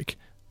you'd be like,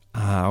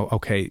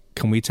 Okay,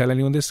 can we tell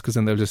anyone this? Because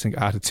then they'll just think,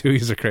 the two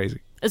of you are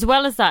crazy. As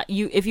well as that,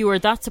 if you were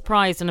that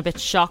surprised and a bit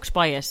shocked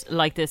by it,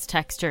 like this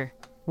texter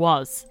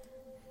was,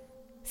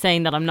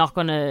 saying that I'm not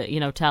going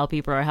to, tell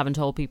people, or I haven't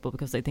told people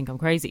because they think I'm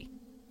crazy,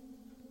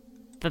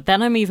 that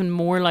then I'm even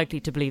more likely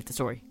to believe the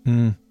story.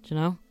 Do you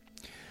know?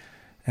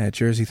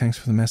 Jersey, thanks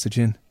for the message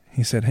in.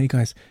 He said, hey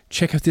guys,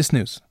 check out this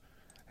news.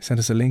 He sent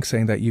us a link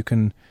saying that you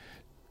can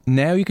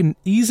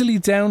easily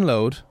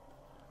download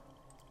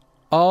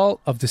all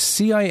of the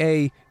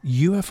CIA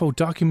UFO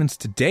documents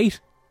to date.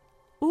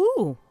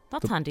 Ooh,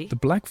 that's handy. The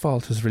Black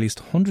Vault has released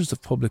hundreds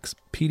of public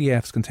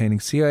PDFs containing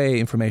CIA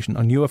information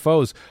on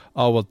UFOs.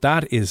 Oh, well,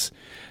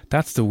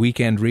 that's the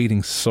weekend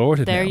reading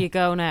sorted There now. you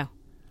go now.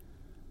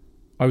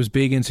 I was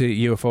big into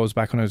UFOs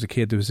back when I was a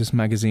kid. There was this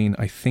magazine,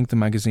 I think the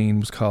magazine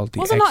was called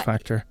The X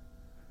Factor.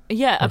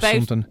 Yeah, about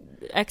something.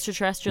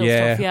 Extraterrestrial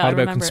stuff. Yeah, all I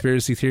about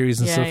conspiracy theories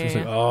and stuff. It's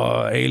like,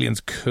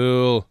 aliens,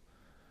 cool.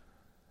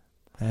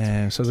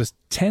 So there's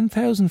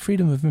 10,000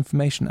 Freedom of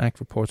Information Act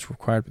reports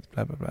required.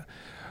 Blah blah blah.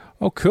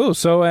 Oh, cool.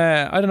 So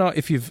I don't know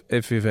if you've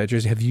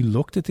Jersey, have you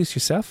looked at this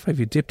yourself? Have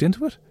you dipped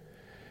into it?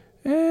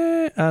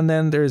 And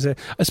then there's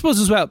I suppose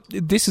as well.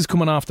 This is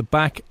coming off the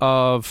back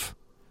of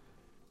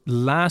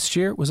last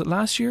year. Was it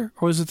last year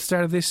or was it the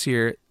start of this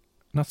year?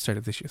 Not the start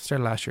of this year. The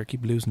start of last year. I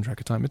keep losing track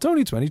of time. It's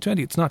only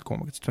 2020. It's not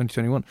Cormac. It's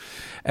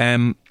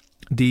 2021.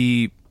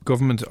 The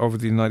government over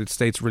the United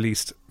States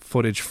released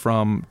footage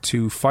from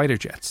 2 fighter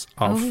jets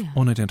of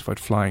unidentified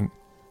flying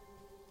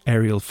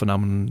aerial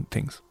phenomenon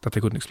things that they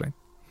couldn't explain.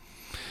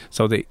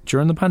 So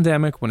during the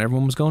pandemic, when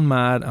everyone was going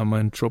mad and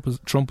when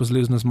Trump was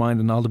losing his mind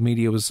and all the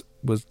media was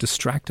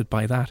distracted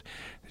by that,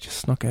 they just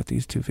snuck out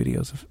these 2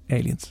 videos of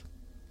aliens.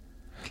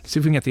 Let's see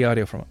if we can get the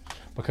audio from it,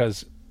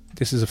 because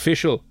this is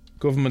official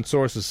government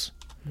sources.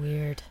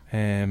 Weird.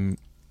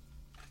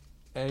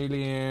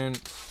 Alien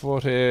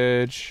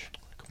footage.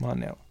 Come on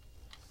now.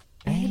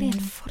 Alien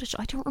footage?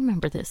 I don't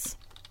remember this.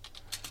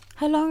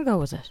 How long ago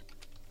was it?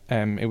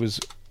 It was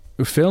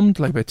filmed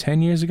like about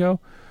 10 years ago,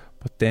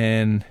 but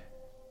then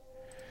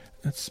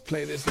let's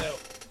play this now.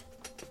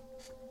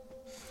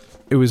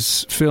 It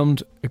was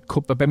filmed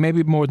about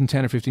maybe more than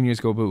 10 or 15 years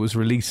ago, but it was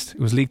released. It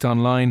was leaked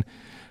online,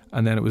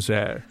 and then it was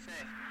my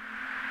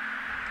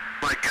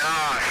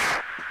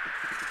gosh.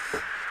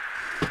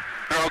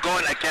 They're all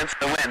going against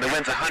the wind. The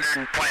wind's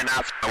 120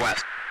 knots from the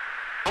west.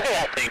 Look at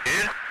that thing,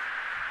 dude.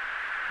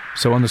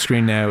 So on the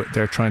screen now,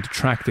 they're trying to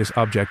track this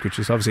object, which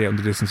is obviously out in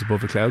the distance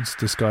above the clouds.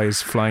 This guy is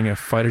flying a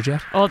fighter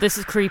jet. Oh, this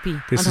is creepy.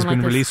 This has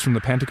been released from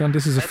the Pentagon.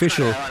 This is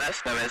official.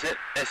 That's not LNS though, is it?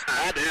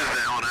 That is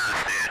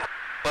LNS, dude.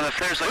 Well, if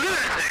there's look at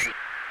that thing.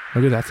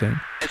 Look at that thing.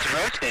 It's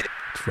rotating.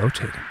 It's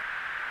rotating.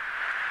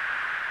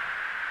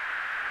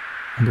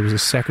 And there was a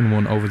second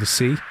one over the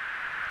sea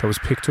that was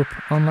picked up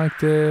on like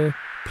the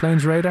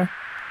plane's radar.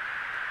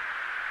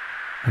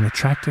 And they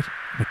tracked it.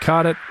 They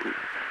caught it.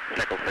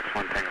 Echo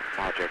 6-1 Tango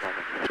Small J. Roger.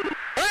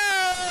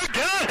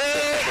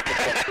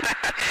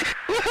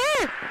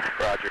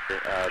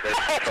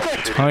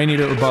 Tiny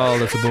little ball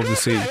that's above the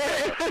sea. Did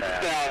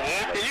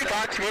you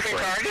box moving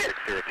target?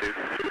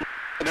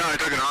 No, I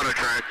took an auto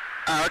track.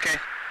 Oh, okay.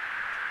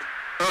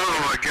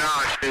 Oh my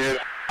gosh, dude.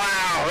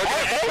 Wow,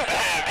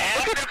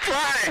 look at it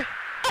fly.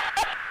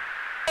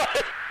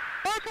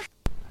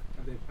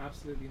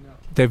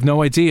 They've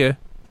no idea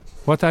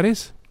what that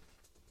is.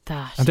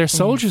 That and they're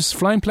soldiers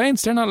flying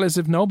planes. They're not as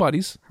if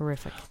nobodies.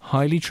 Horrific.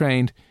 Highly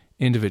trained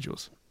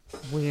individuals.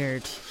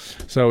 Weird.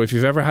 So if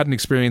you've ever had an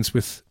experience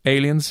with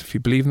aliens, if you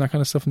believe in that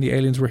kind of stuff and the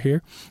aliens were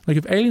here, like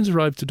if aliens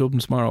arrived to Dublin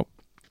tomorrow,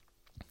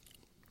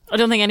 I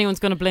don't think anyone's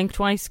going to blink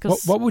twice.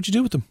 Cause what would you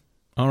do with them?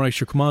 All right,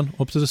 sure, come on,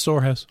 up to the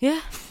storehouse.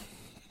 Yeah.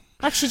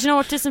 Actually, do you know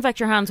what? Disinfect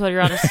your hands while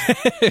you're at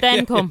it.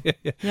 Then come.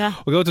 Yeah.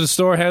 We'll go to the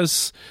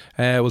storehouse.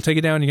 We'll take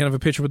you down. You can have a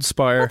picture with the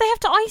spire. Well, they have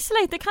to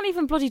isolate. They can't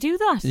even bloody do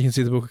that. You can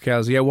see the Book of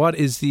Kells. Yeah,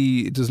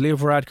 does Leo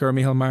Varadkar or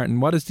Michael Martin,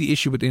 what is the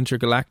issue with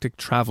intergalactic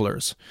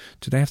travellers?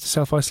 Do they have to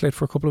self-isolate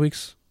for a couple of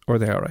weeks? Or are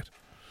they all right?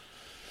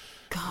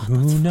 God,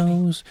 who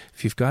knows?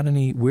 If you've got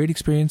any weird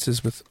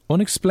experiences with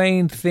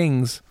unexplained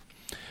things,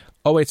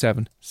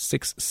 087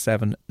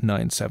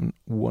 6797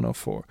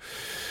 104.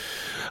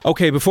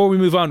 Okay, before we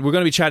move on, we're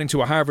going to be chatting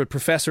to a Harvard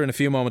professor in a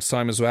few moments'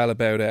 time as well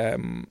about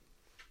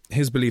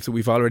his belief that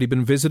we've already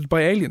been visited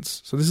by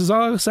aliens. So this is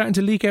all starting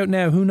to leak out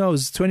now. Who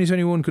knows?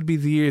 2021 could be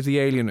the year of the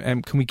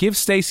alien. Can we give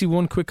Stacey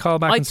one quick call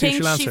back and see if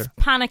she'll answer? I think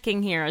she's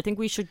panicking here. I think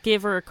we should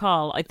give her a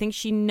call. I think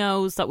she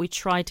knows that we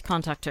tried to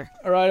contact her.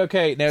 All right,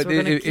 okay. Now, so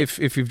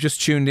if you've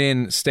just tuned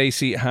in,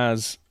 Stacey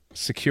has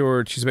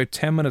secured, she's about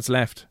 10 minutes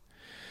left.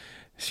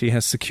 She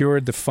has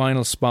secured the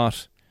final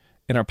spot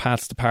in our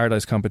Paths to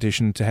Paradise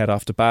competition to head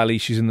off to Bali.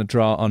 She's in the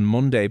draw on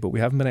Monday, but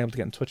we haven't been able to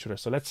get in touch with her.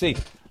 So let's see.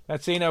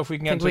 Let's see now if we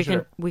can get in touch with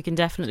her. We can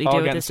definitely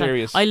do it this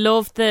serious. time. I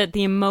love the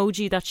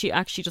emoji that she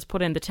actually just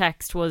put in the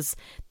text was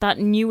that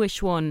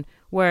newish one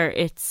where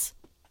it's,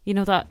 you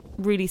know, that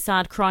really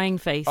sad crying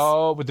face.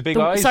 Oh, with the big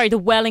eyes? Sorry, the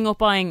welling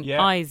up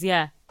eyes,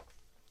 yeah.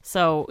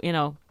 So, you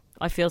know,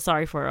 I feel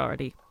sorry for her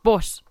already.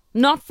 But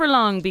not for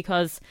long,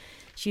 because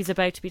she's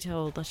about to be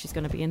told that she's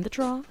going to be in the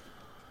draw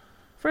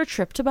for a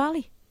trip to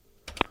Bali.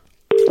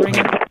 Ring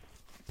it.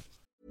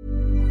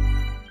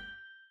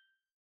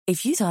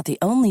 If you thought the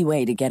only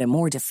way to get a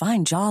more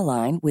defined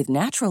jawline with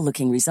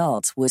natural-looking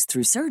results was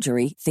through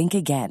surgery, think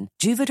again.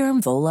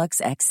 Juvederm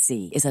Volux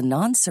XC is a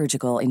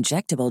non-surgical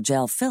injectable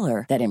gel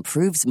filler that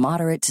improves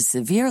moderate to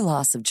severe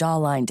loss of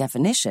jawline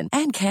definition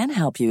and can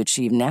help you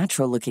achieve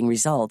natural-looking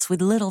results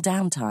with little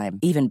downtime.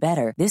 Even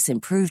better, this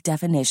improved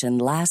definition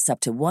lasts up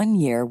to 1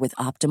 year with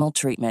optimal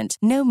treatment.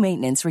 No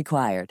maintenance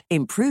required.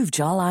 Improve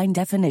jawline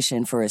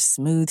definition for a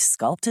smooth,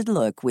 sculpted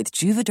look with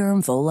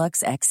Juvederm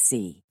Volux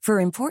XC. For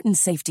important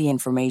safety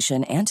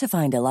information and to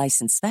find a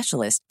licensed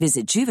specialist,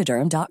 visit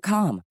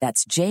Juvederm.com.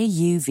 That's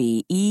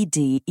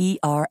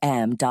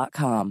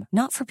JUVEDERM.com.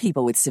 Not for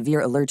people with severe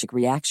allergic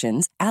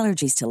reactions,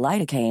 allergies to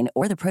lidocaine,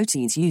 or the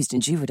proteins used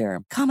in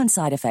Juvederm. Common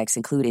side effects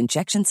include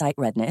injection site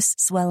redness,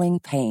 swelling,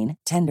 pain,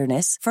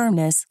 tenderness,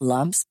 firmness,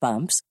 lumps,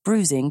 bumps,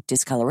 bruising,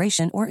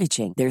 discoloration, or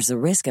itching. There's a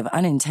risk of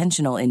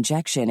unintentional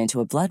injection into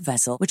a blood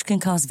vessel, which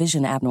can cause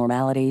vision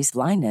abnormalities,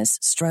 blindness,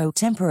 stroke,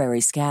 temporary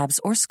scabs,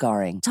 or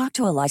scarring. Talk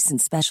to a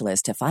licensed specialist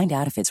to find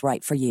out if it's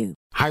right for you.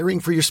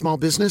 Hiring for your small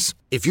business?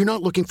 If you're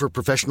not looking for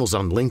professionals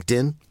on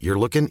LinkedIn, you're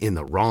looking in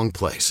the wrong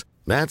place.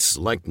 That's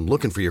like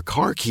looking for your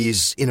car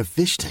keys in a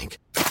fish tank.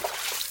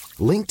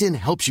 LinkedIn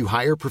helps you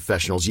hire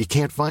professionals you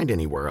can't find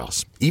anywhere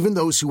else, even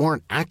those who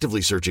aren't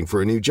actively searching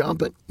for a new job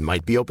but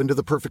might be open to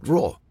the perfect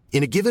role.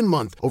 In a given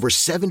month, over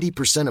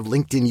 70% of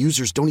LinkedIn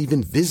users don't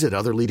even visit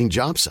other leading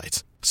job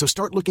sites. So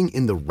start looking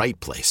in the right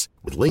place.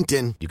 With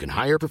LinkedIn, you can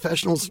hire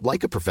professionals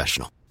like a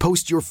professional.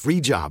 Post your free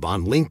job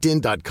on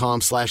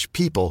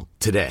linkedin.com/people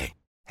today.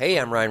 Hey,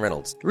 I'm Ryan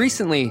Reynolds.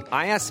 Recently,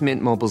 I asked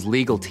Mint Mobile's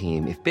legal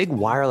team if big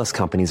wireless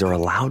companies are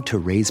allowed to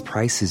raise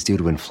prices due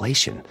to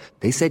inflation.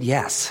 They said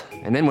yes.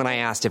 And then when I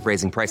asked if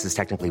raising prices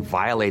technically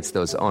violates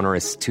those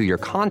onerous 2-year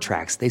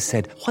contracts, they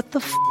said, "What the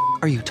f***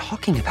 are you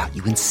talking about,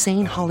 you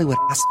insane Hollywood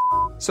ass?"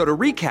 So to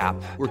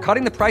recap, we're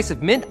cutting the price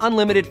of Mint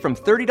Unlimited from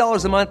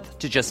 $30 a month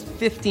to just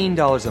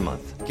 $15 a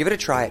month. Give it a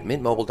try at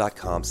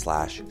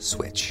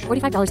mintmobile.com/switch.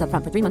 $45 up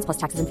front for 3 months plus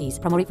taxes and fees.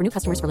 Promo rate for new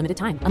customers for limited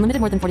time. Unlimited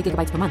more than 40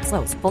 gigabytes per month.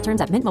 Slows full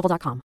terms at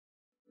mintmobile.com.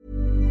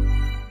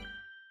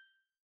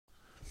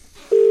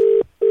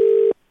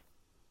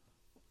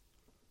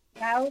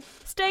 Hello?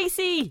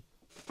 Stacey!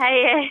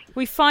 Hey.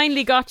 We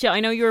finally got you. I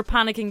know you were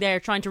panicking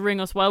there trying to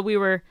ring us while we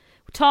were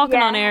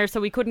talking on air,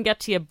 so we couldn't get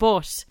to you,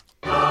 but...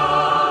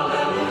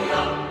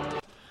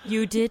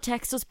 You did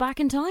text us back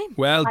in time.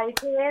 Well, I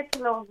did,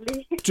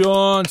 lovely.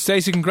 John,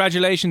 Stacey,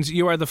 congratulations.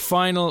 You are the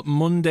final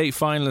Monday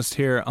finalist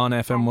here on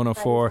FM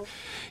 104.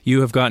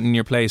 You have gotten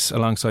your place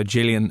alongside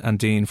Gillian and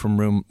Dean from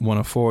Room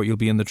 104. You'll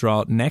be in the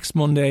draw next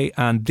Monday.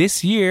 And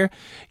this year,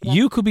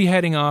 you could be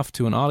heading off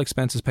to an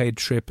all-expenses-paid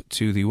trip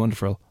to the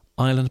wonderful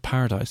island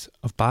paradise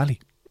of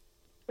Bali.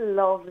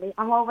 Lovely.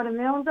 I'm over the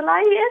moon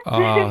delighted.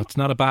 Oh, it's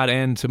not a bad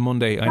end to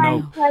Monday. I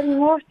know. Thanks very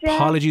much, yeah.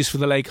 Apologies for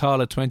the late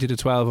call at 20 to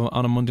 12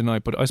 on a Monday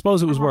night, but I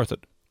suppose it was worth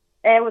it.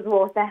 It was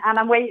worth it. And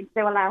I'm waiting to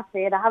do a last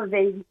year. I have a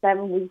baby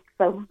 7 weeks,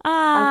 so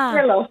I'm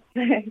still up.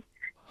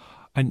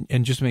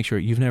 And just to make sure,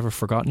 you've never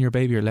forgotten your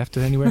baby or left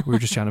it anywhere? We were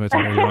just chatting about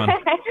that earlier on.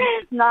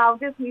 No,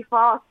 just me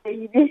first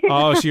baby.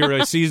 Oh, so you're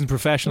a seasoned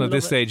professional at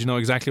this stage. You know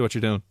exactly what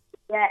you're doing.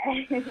 Yeah.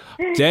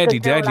 Deadly.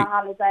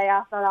 Holiday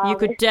after all. You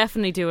could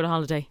definitely do it a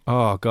holiday.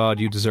 Oh, God,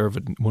 you deserve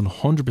it.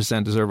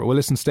 100% deserve it. Well,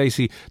 listen,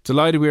 Stacey,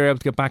 delighted we were able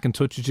to get back in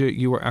touch with you.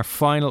 You were our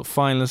final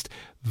finalist.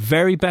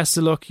 Very best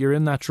of luck. You're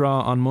in that draw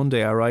on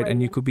Monday, all right?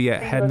 And you could be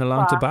heading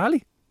along to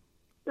Bali.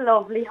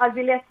 Lovely. I'll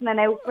be listening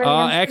out.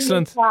 Oh,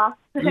 excellent.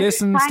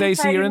 Listen,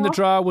 Stacey, you're in the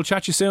draw. We'll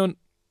chat you soon.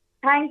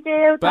 Thank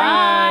you.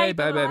 Bye.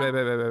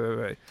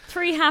 Bye.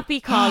 3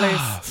 happy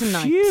callers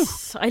tonight. Phew.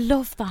 I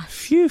love that.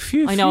 Phew.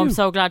 I know, I'm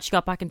so glad she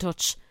got back in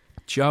touch.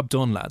 Job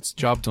done, lads.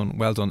 Job done.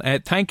 Well done.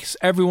 Thanks,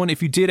 everyone.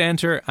 If you did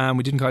enter and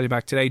we didn't call you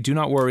back today, do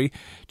not worry.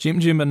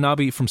 Jim and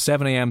Nobby from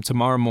 7 a.m.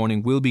 tomorrow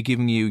morning will be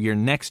giving you your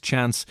next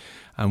chance,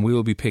 and we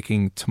will be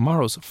picking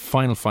tomorrow's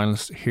final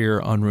finalist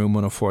here on Room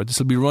 104. This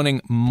will be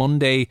running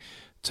Monday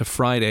to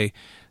Friday,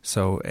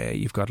 so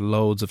you've got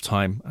loads of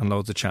time and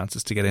loads of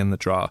chances to get in the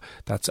draw.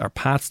 That's our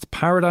Paths to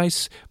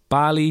Paradise,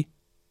 Bali.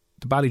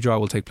 The Bali draw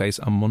will take place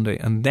on Monday,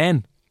 and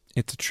then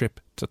it's a trip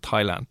to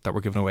Thailand that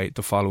we're giving away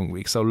the following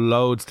week. So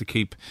loads to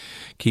keep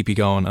you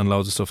going, and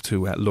loads of stuff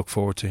to look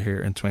forward to here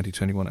in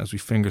 2021 as we,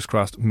 fingers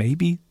crossed,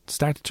 maybe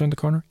start to turn the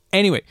corner.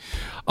 Anyway,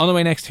 on the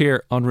way next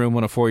here on Room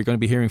 104, you're going to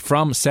be hearing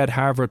from said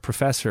Harvard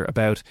professor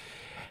about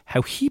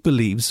how he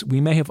believes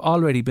we may have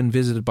already been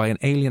visited by an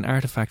alien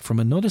artefact from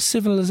another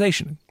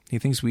civilization. He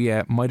thinks we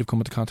might have come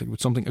into contact with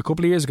something a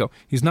couple of years ago.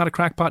 He's not a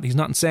crackpot. He's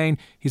not insane.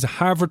 He's a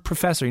Harvard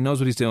professor. He knows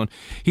what he's doing.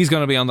 He's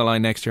going to be on the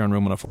line next year on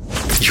Room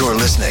 104. You're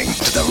listening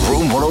to the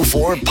Room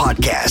 104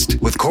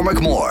 podcast with Cormac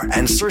Moore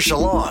and Saoirse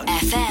Long.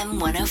 FM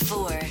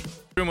 104.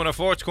 Room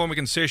 104, it's Cormac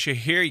and Saoirse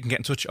here. You can get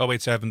in touch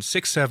 087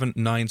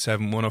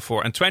 6797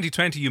 104. And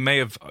 2020, you may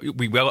have,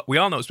 we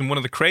all know it's been one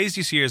of the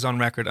craziest years on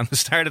record, and the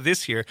start of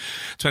this year,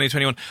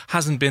 2021,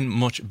 hasn't been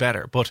much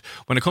better. But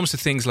when it comes to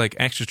things like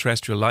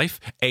extraterrestrial life,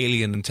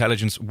 alien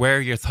intelligence, where are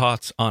your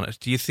thoughts on it?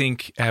 Do you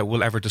think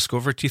we'll ever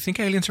discover it? Do you think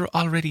aliens are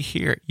already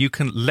here? You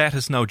can let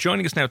us know.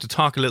 Joining us now to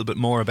talk a little bit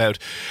more about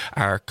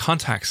our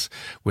contacts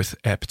with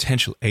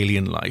potential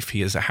alien life.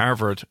 He is a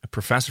Harvard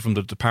professor from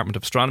the Department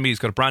of Astronomy. He's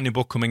got a brand new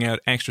book coming out,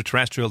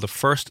 Extraterrestrial, the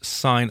first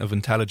sign of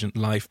intelligent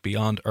life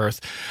beyond Earth.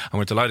 And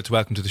we're delighted to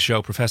welcome to the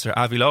show Professor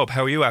Avi Loeb.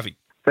 How are you, Avi?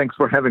 Thanks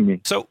for having me.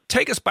 So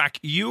take us back.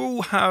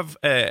 You have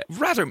a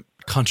rather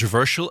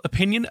controversial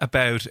opinion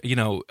about,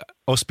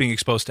 us being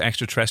exposed to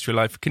extraterrestrial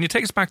life. Can you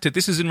take us back to,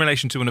 this is in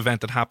relation to an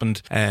event that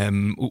happened,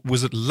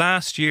 was it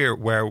last year,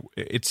 where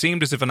it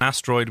seemed as if an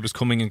asteroid was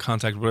coming in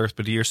contact with Earth,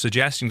 but you're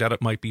suggesting that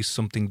it might be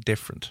something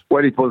different?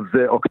 Well, it was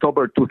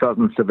October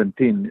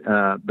 2017.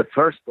 The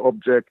first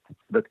object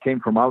that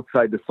came from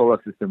outside the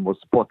solar system was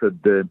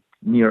spotted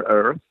near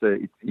Earth.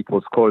 It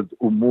was called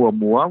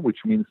Oumuamua, which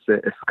means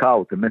a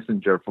scout, a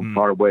messenger from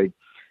far away,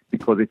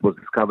 because it was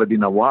discovered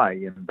in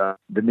Hawaii, and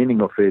the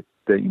meaning of it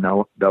in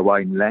the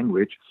Hawaiian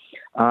language.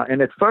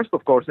 And at first,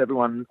 of course,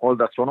 all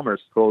the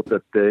astronomers thought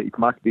that it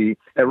must be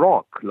a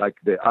rock, like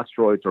the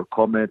asteroids or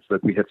comets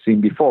that we have seen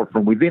before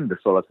from within the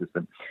solar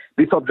system.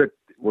 This object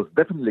was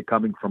definitely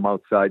coming from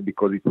outside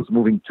because it was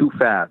moving too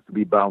fast to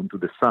be bound to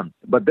the sun.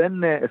 But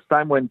then as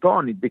time went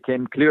on, it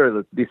became clear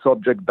that this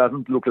object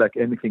doesn't look like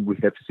anything we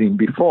have seen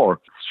before.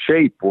 Its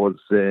shape was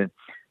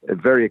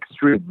very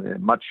extreme,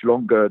 much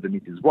longer than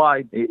it is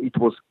wide. It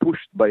was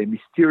pushed by a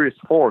mysterious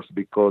force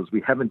because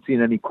we haven't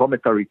seen any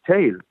cometary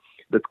tail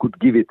that could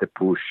give it a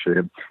push,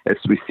 as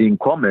we see in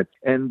comets.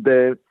 And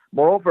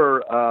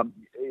moreover,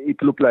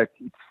 it looked like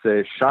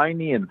it's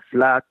shiny and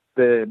flat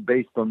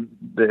based on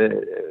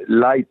the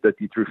light that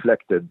it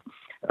reflected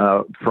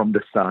from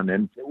the sun.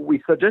 And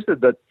we suggested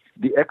that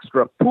the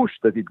extra push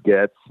that it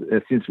gets,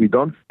 since we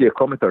don't see a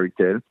cometary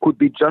tail, could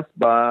be just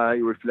by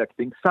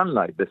reflecting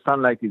sunlight. The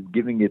sunlight is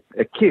giving it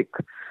a kick.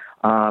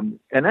 And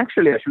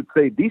actually, I should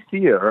say this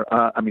year,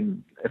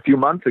 a few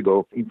months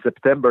ago, in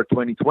September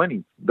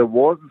 2020, there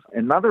was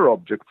another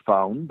object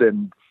found,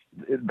 and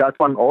that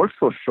one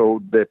also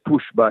showed the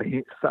push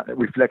by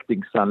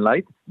reflecting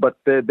sunlight. But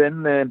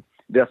then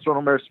the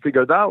astronomers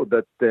figured out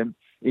that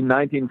in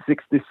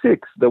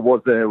 1966, there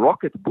was a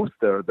rocket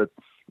booster that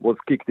was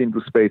kicked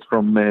into space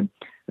from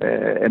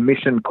a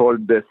mission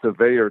called the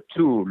Surveyor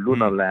 2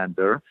 lunar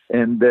lander.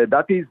 And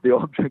that is the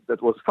object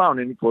that was found,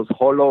 and it was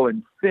hollow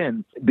and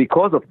thin.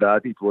 Because of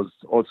that, it was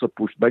also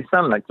pushed by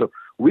sunlight. So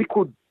we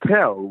could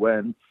tell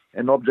when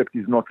an object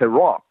is not a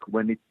rock,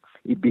 when it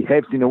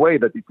behaves in a way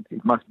that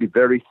it must be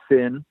very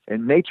thin,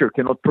 and nature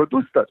cannot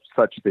produce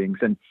such things.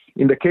 And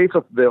in the case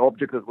of the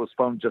object that was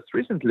found just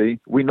recently,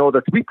 we know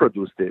that we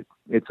produced it.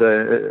 It's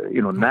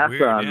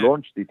NASA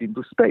launched it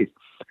into space.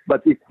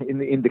 But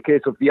in the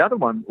case of the other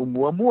one,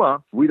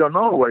 Oumuamua, we don't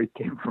know where it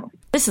came from.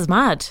 This is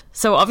mad.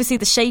 So obviously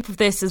the shape of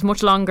this is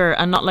much longer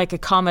and not like a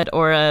comet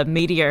or a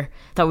meteor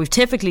that we've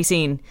typically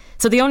seen.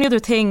 So the only other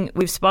thing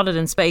we've spotted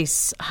in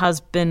space has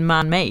been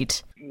man-made.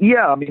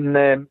 Yeah,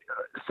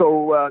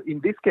 so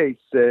in this case,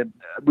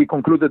 we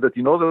concluded that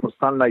in order for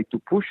sunlight to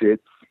push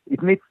it,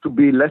 it needs to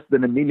be less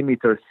than a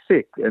millimeter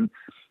thick. And,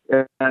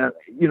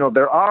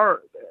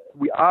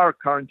 we are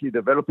currently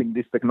developing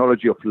this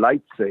technology of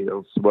light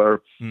sails,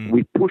 where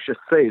we push a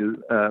sail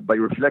by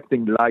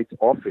reflecting light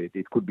off it.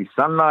 It could be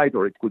sunlight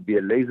or it could be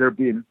a laser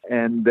beam.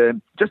 And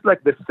just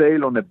like the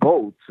sail on a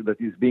boat that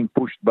is being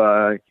pushed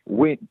by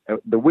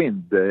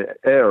the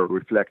air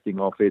reflecting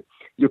off it,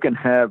 you can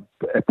have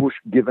a push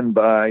given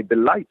by the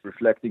light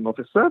reflecting off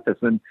a surface.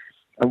 And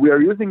we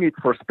are using it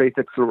for space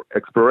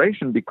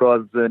exploration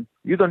because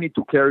you don't need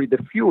to carry the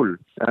fuel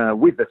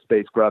with the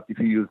spacecraft if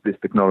you use this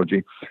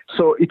technology.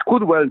 So it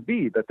could well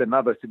be that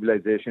another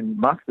civilization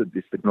mastered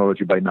this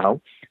technology by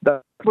now.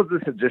 That was the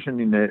suggestion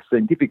in a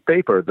scientific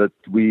paper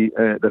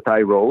that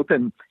I wrote,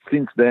 and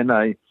since then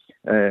I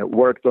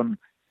worked on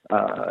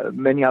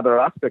many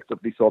other aspects of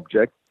this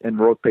object and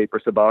wrote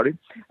papers about it.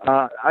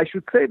 I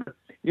should say that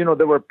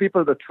there were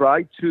people that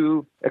tried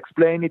to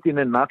explain it in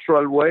a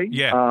natural way.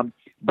 Yeah.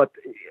 But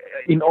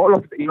in all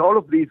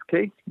of these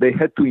cases, they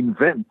had to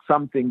invent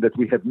something that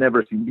we have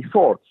never seen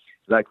before.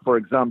 Like, for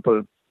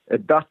example, a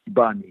dust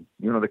bunny,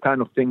 the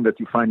kind of thing that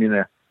you find in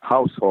a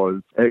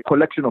household, a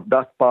collection of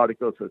dust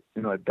particles,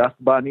 a dust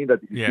bunny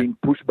that is being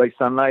pushed by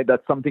sunlight.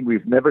 That's something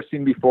we've never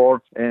seen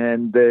before.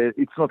 And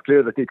it's not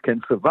clear that it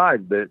can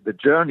survive the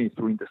journey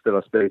through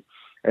interstellar space.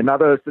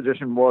 Another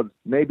suggestion was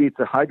maybe it's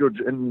a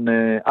hydrogen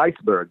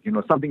iceberg,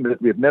 something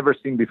that we have never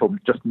seen before,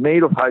 just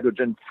made of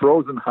hydrogen,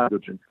 frozen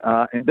hydrogen.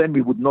 And then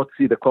we would not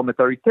see the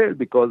cometary tail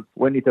because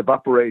when it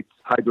evaporates,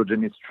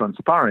 hydrogen is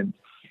transparent.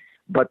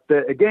 But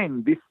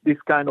again, this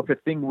kind of a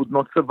thing would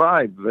not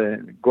survive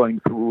going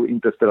through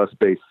interstellar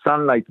space.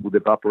 Sunlight would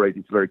evaporate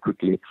it very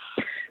quickly.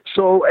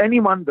 So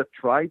anyone that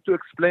tried to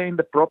explain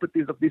the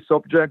properties of this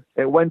object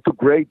went to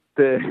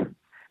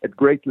at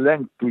great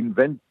length to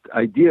invent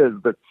ideas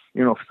that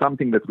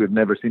something that we've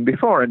never seen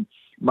before. And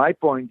my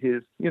point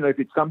is, if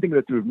it's something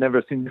that we've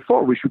never seen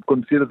before, we should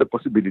consider the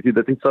possibility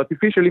that it's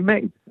artificially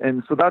made.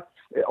 And so that's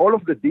all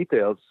of the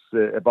details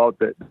about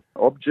the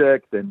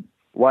object and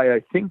why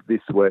I think this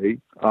way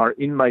are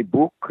in my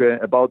book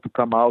about to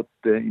come out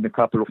in a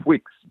couple of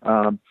weeks,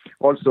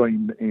 also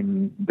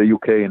in the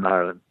UK and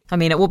Ireland. I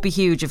mean, it would be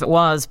huge if it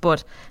was,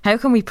 but how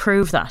can we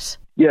prove that?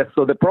 Yes,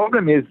 so the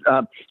problem is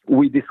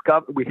we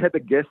had a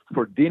guest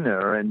for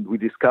dinner and we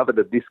discovered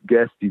that this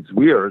guest is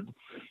weird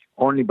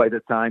only by the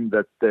time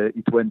that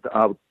it went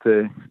out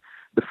the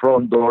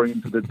front door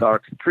into the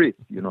dark street,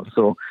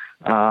 So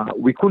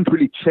we couldn't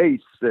really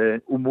chase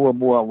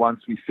Oumuamua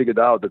once we figured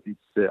out that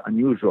it's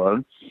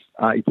unusual.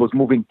 It was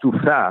moving too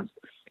fast.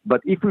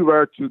 But if we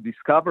were to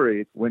discover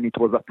it when it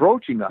was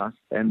approaching us,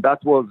 and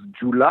that was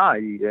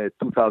July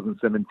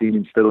 2017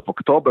 instead of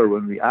October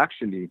when we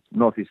actually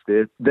noticed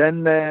it,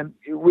 then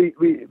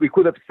we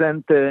could have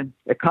sent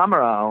a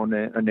camera on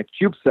a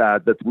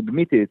CubeSat that would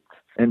meet it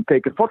and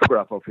take a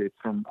photograph of it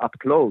from up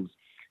close.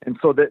 And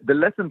so the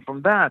lesson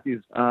from that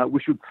is we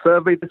should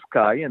survey the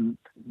sky, and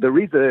there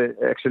is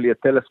actually a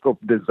telescope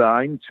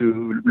designed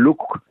to look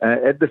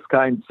at the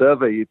sky and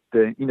survey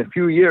it in a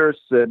few years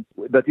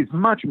that is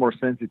much more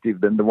sensitive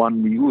than the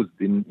one we used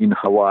in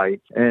Hawaii,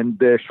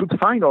 and should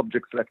find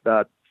objects like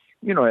that,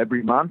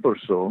 every month or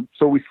so.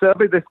 So we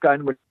survey the sky,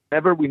 and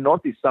whenever we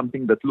notice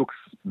something that looks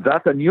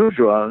that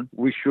unusual,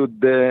 we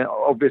should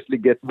obviously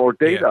get more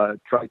data,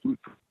 try to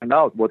find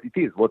out what it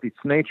is, what its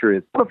nature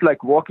is. Sort of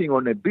like walking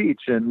on a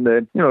beach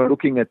and,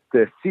 looking at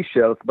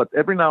seashells, but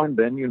every now and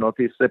then you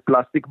notice a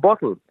plastic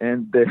bottle,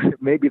 and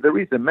maybe there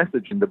is a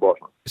message in the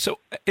bottle. So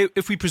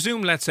if we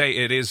presume, let's say,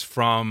 it is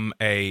from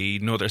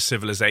another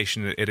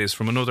civilization, it is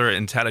from another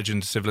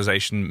intelligent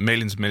civilization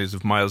millions and millions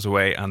of miles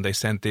away, and they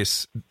sent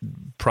this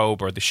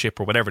probe or the ship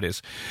or whatever it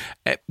is,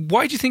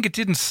 why do you think it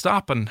didn't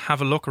stop and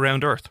have a look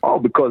around Earth? Oh,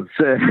 because,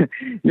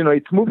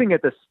 it's moving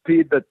at a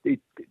speed that it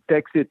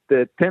takes it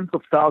tens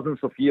of thousands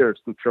of years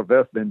to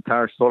traverse the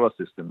entire solar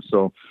system.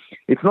 So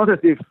it's not as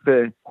if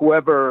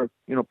whoever,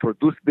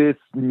 produced this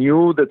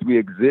knew that we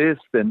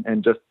exist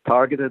and just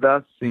targeted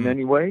us in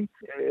any way.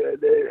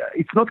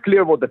 It's not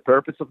clear what the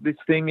purpose of this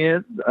thing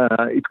is.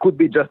 It could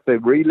be just a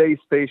relay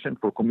station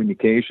for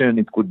communication.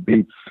 It could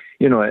be,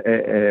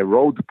 a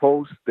road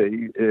post.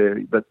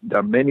 But there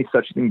are many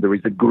such things. There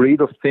is a grid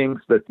of things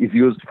that is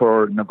used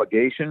for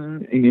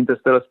navigation in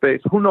interstellar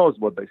space. Who knows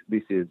what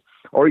this is?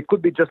 Or it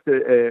could be just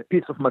a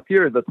piece of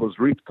material that was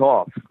ripped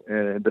off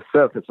the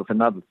surface of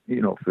another,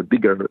 of a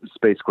bigger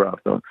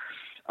spacecraft.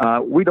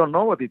 We don't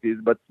know what it is,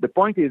 but the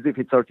point is, if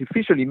it's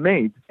artificially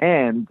made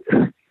and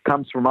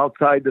comes from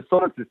outside the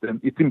solar system,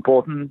 it's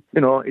important,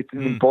 it's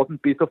an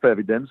important piece of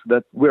evidence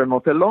that we're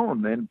not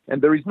alone.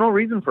 And there is no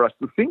reason for us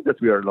to think that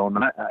we are alone.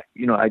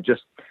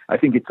 I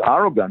think it's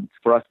arrogant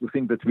for us to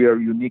think that we are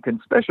unique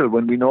and special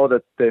when we know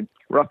that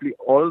roughly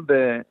all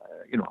the,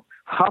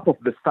 half of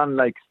the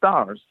sun-like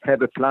stars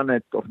have a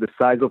planet of the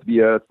size of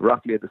the Earth,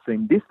 roughly at the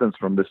same distance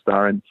from the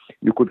star, and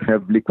you could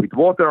have liquid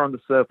water on the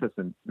surface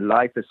and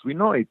life as we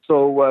know it.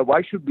 So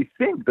why should we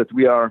think that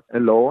we are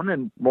alone?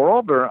 And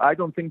moreover, I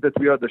don't think that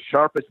we are the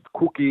sharpest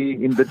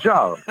cookie in the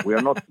jar. We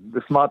are not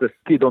the smartest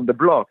kid on the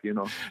block,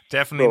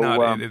 Definitely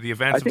not. The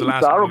events of the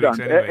last couple of weeks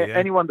anyway.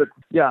 Anyone that,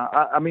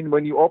 I mean,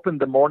 when you open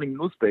the morning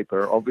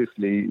newspaper,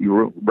 obviously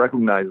you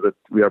recognize that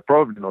we are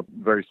probably not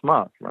very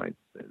smart, right?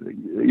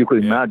 You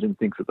could imagine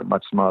things that are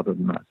much smarter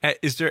than that.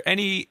 Is there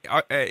any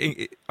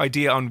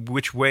idea on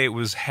which way it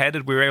was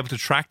headed? We were able to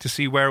track to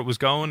see where it was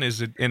going?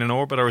 Is it in an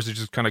orbit, or is it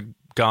just kind of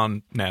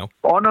gone now?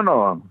 Oh,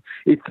 no.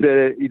 It's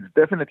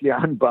definitely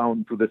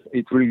unbound to this.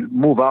 It will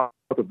move out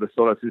of the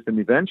solar system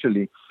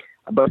eventually.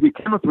 But we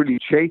cannot really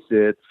chase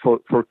it for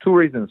two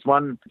reasons.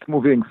 One, it's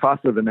moving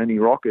faster than any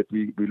rocket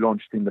we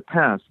launched in the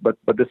past. But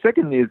the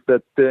second is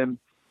that,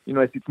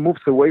 as it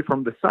moves away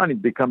from the sun,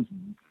 it becomes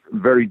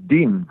very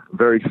dim,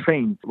 very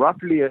faint,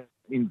 roughly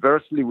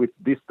inversely with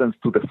distance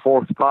to the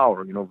fourth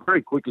power,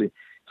 very quickly.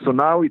 So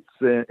now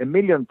it's a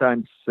million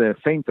times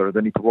fainter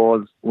than it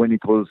was when it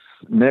was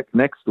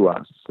next to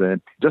us,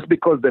 just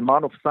because the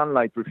amount of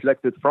sunlight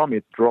reflected from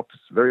it drops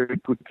very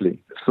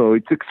quickly. So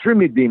it's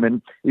extremely dim,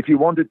 and if you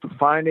wanted to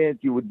find it,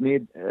 you would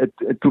need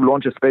to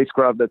launch a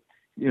spacecraft that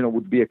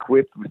would be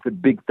equipped with a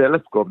big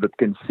telescope that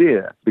can see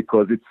it,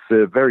 because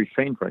it's very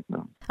faint right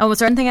now. And was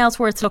there anything else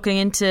worth looking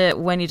into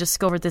when you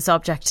discovered this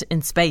object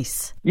in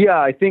space? Yeah,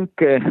 I think,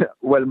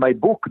 my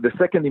book, the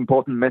second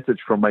important message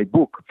from my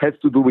book has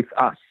to do with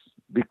us,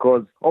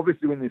 because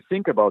obviously when you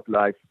think about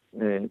life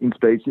in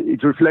space,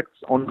 it reflects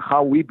on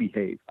how we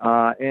behave.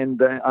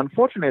 And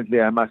unfortunately,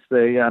 I must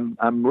say,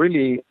 I'm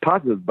really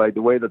puzzled by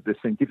the way that the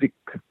scientific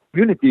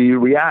community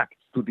reacts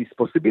to this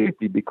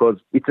possibility, because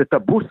it's a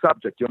taboo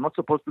subject. You're not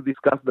supposed to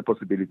discuss the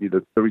possibility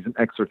that there is an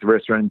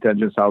extraterrestrial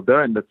intelligence out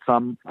there and that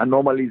some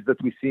anomalies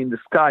that we see in the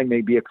sky may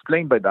be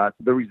explained by that.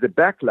 There is a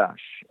backlash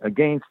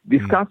against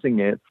discussing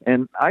it.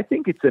 And I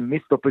think it's a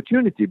missed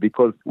opportunity,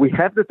 because we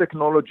have the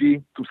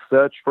technology to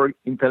search for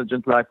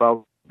intelligent life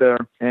out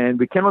there, and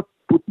we cannot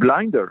put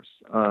blinders,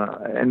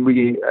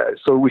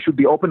 so we should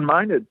be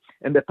open-minded.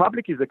 And the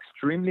public is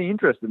extremely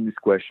interested in this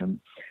question.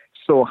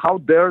 So how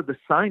dare the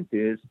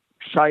scientists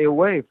shy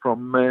away from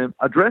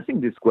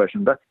addressing this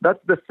question?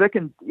 That's the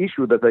second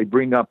issue that I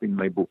bring up in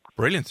my book.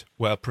 Brilliant.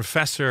 Well,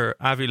 Professor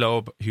Avi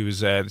Loeb, who's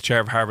the chair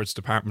of Harvard's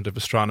Department of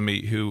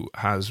Astronomy, who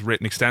has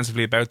written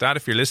extensively about that.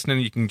 If you're listening,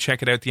 you can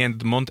check it out at the end of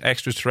the month.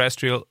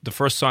 Extraterrestrial, the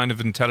first sign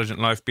of intelligent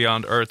life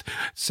beyond Earth.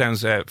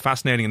 Sounds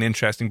fascinating and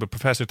interesting. But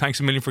Professor,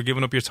 thanks a million for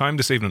giving up your time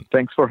this evening.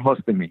 Thanks for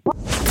hosting me.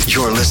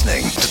 You're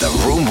listening to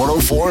the Room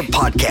 104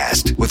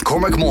 podcast with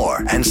Cormac Moore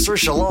and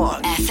Saoirse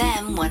Long.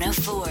 FM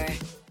 104.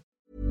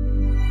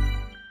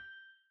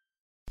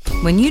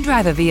 When you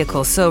drive a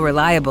vehicle so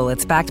reliable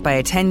it's backed by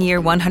a 10-year,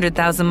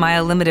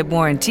 100,000-mile limited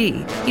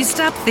warranty, you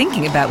stop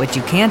thinking about what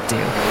you can't do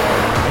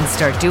and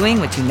start doing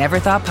what you never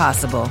thought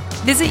possible.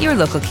 Visit your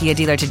local Kia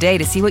dealer today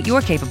to see what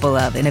you're capable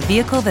of in a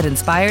vehicle that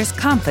inspires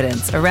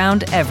confidence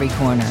around every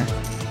corner.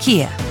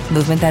 Kia,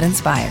 movement that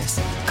inspires.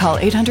 Call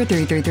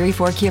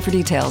 800-333-4KIA for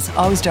details.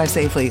 Always drive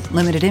safely.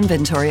 Limited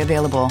inventory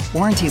available.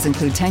 Warranties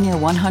include 10-year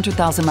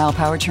 100,000-mile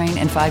powertrain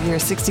and 5-year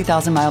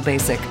 60,000-mile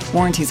basic.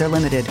 Warranties are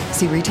limited.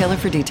 See retailer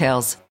for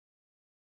details.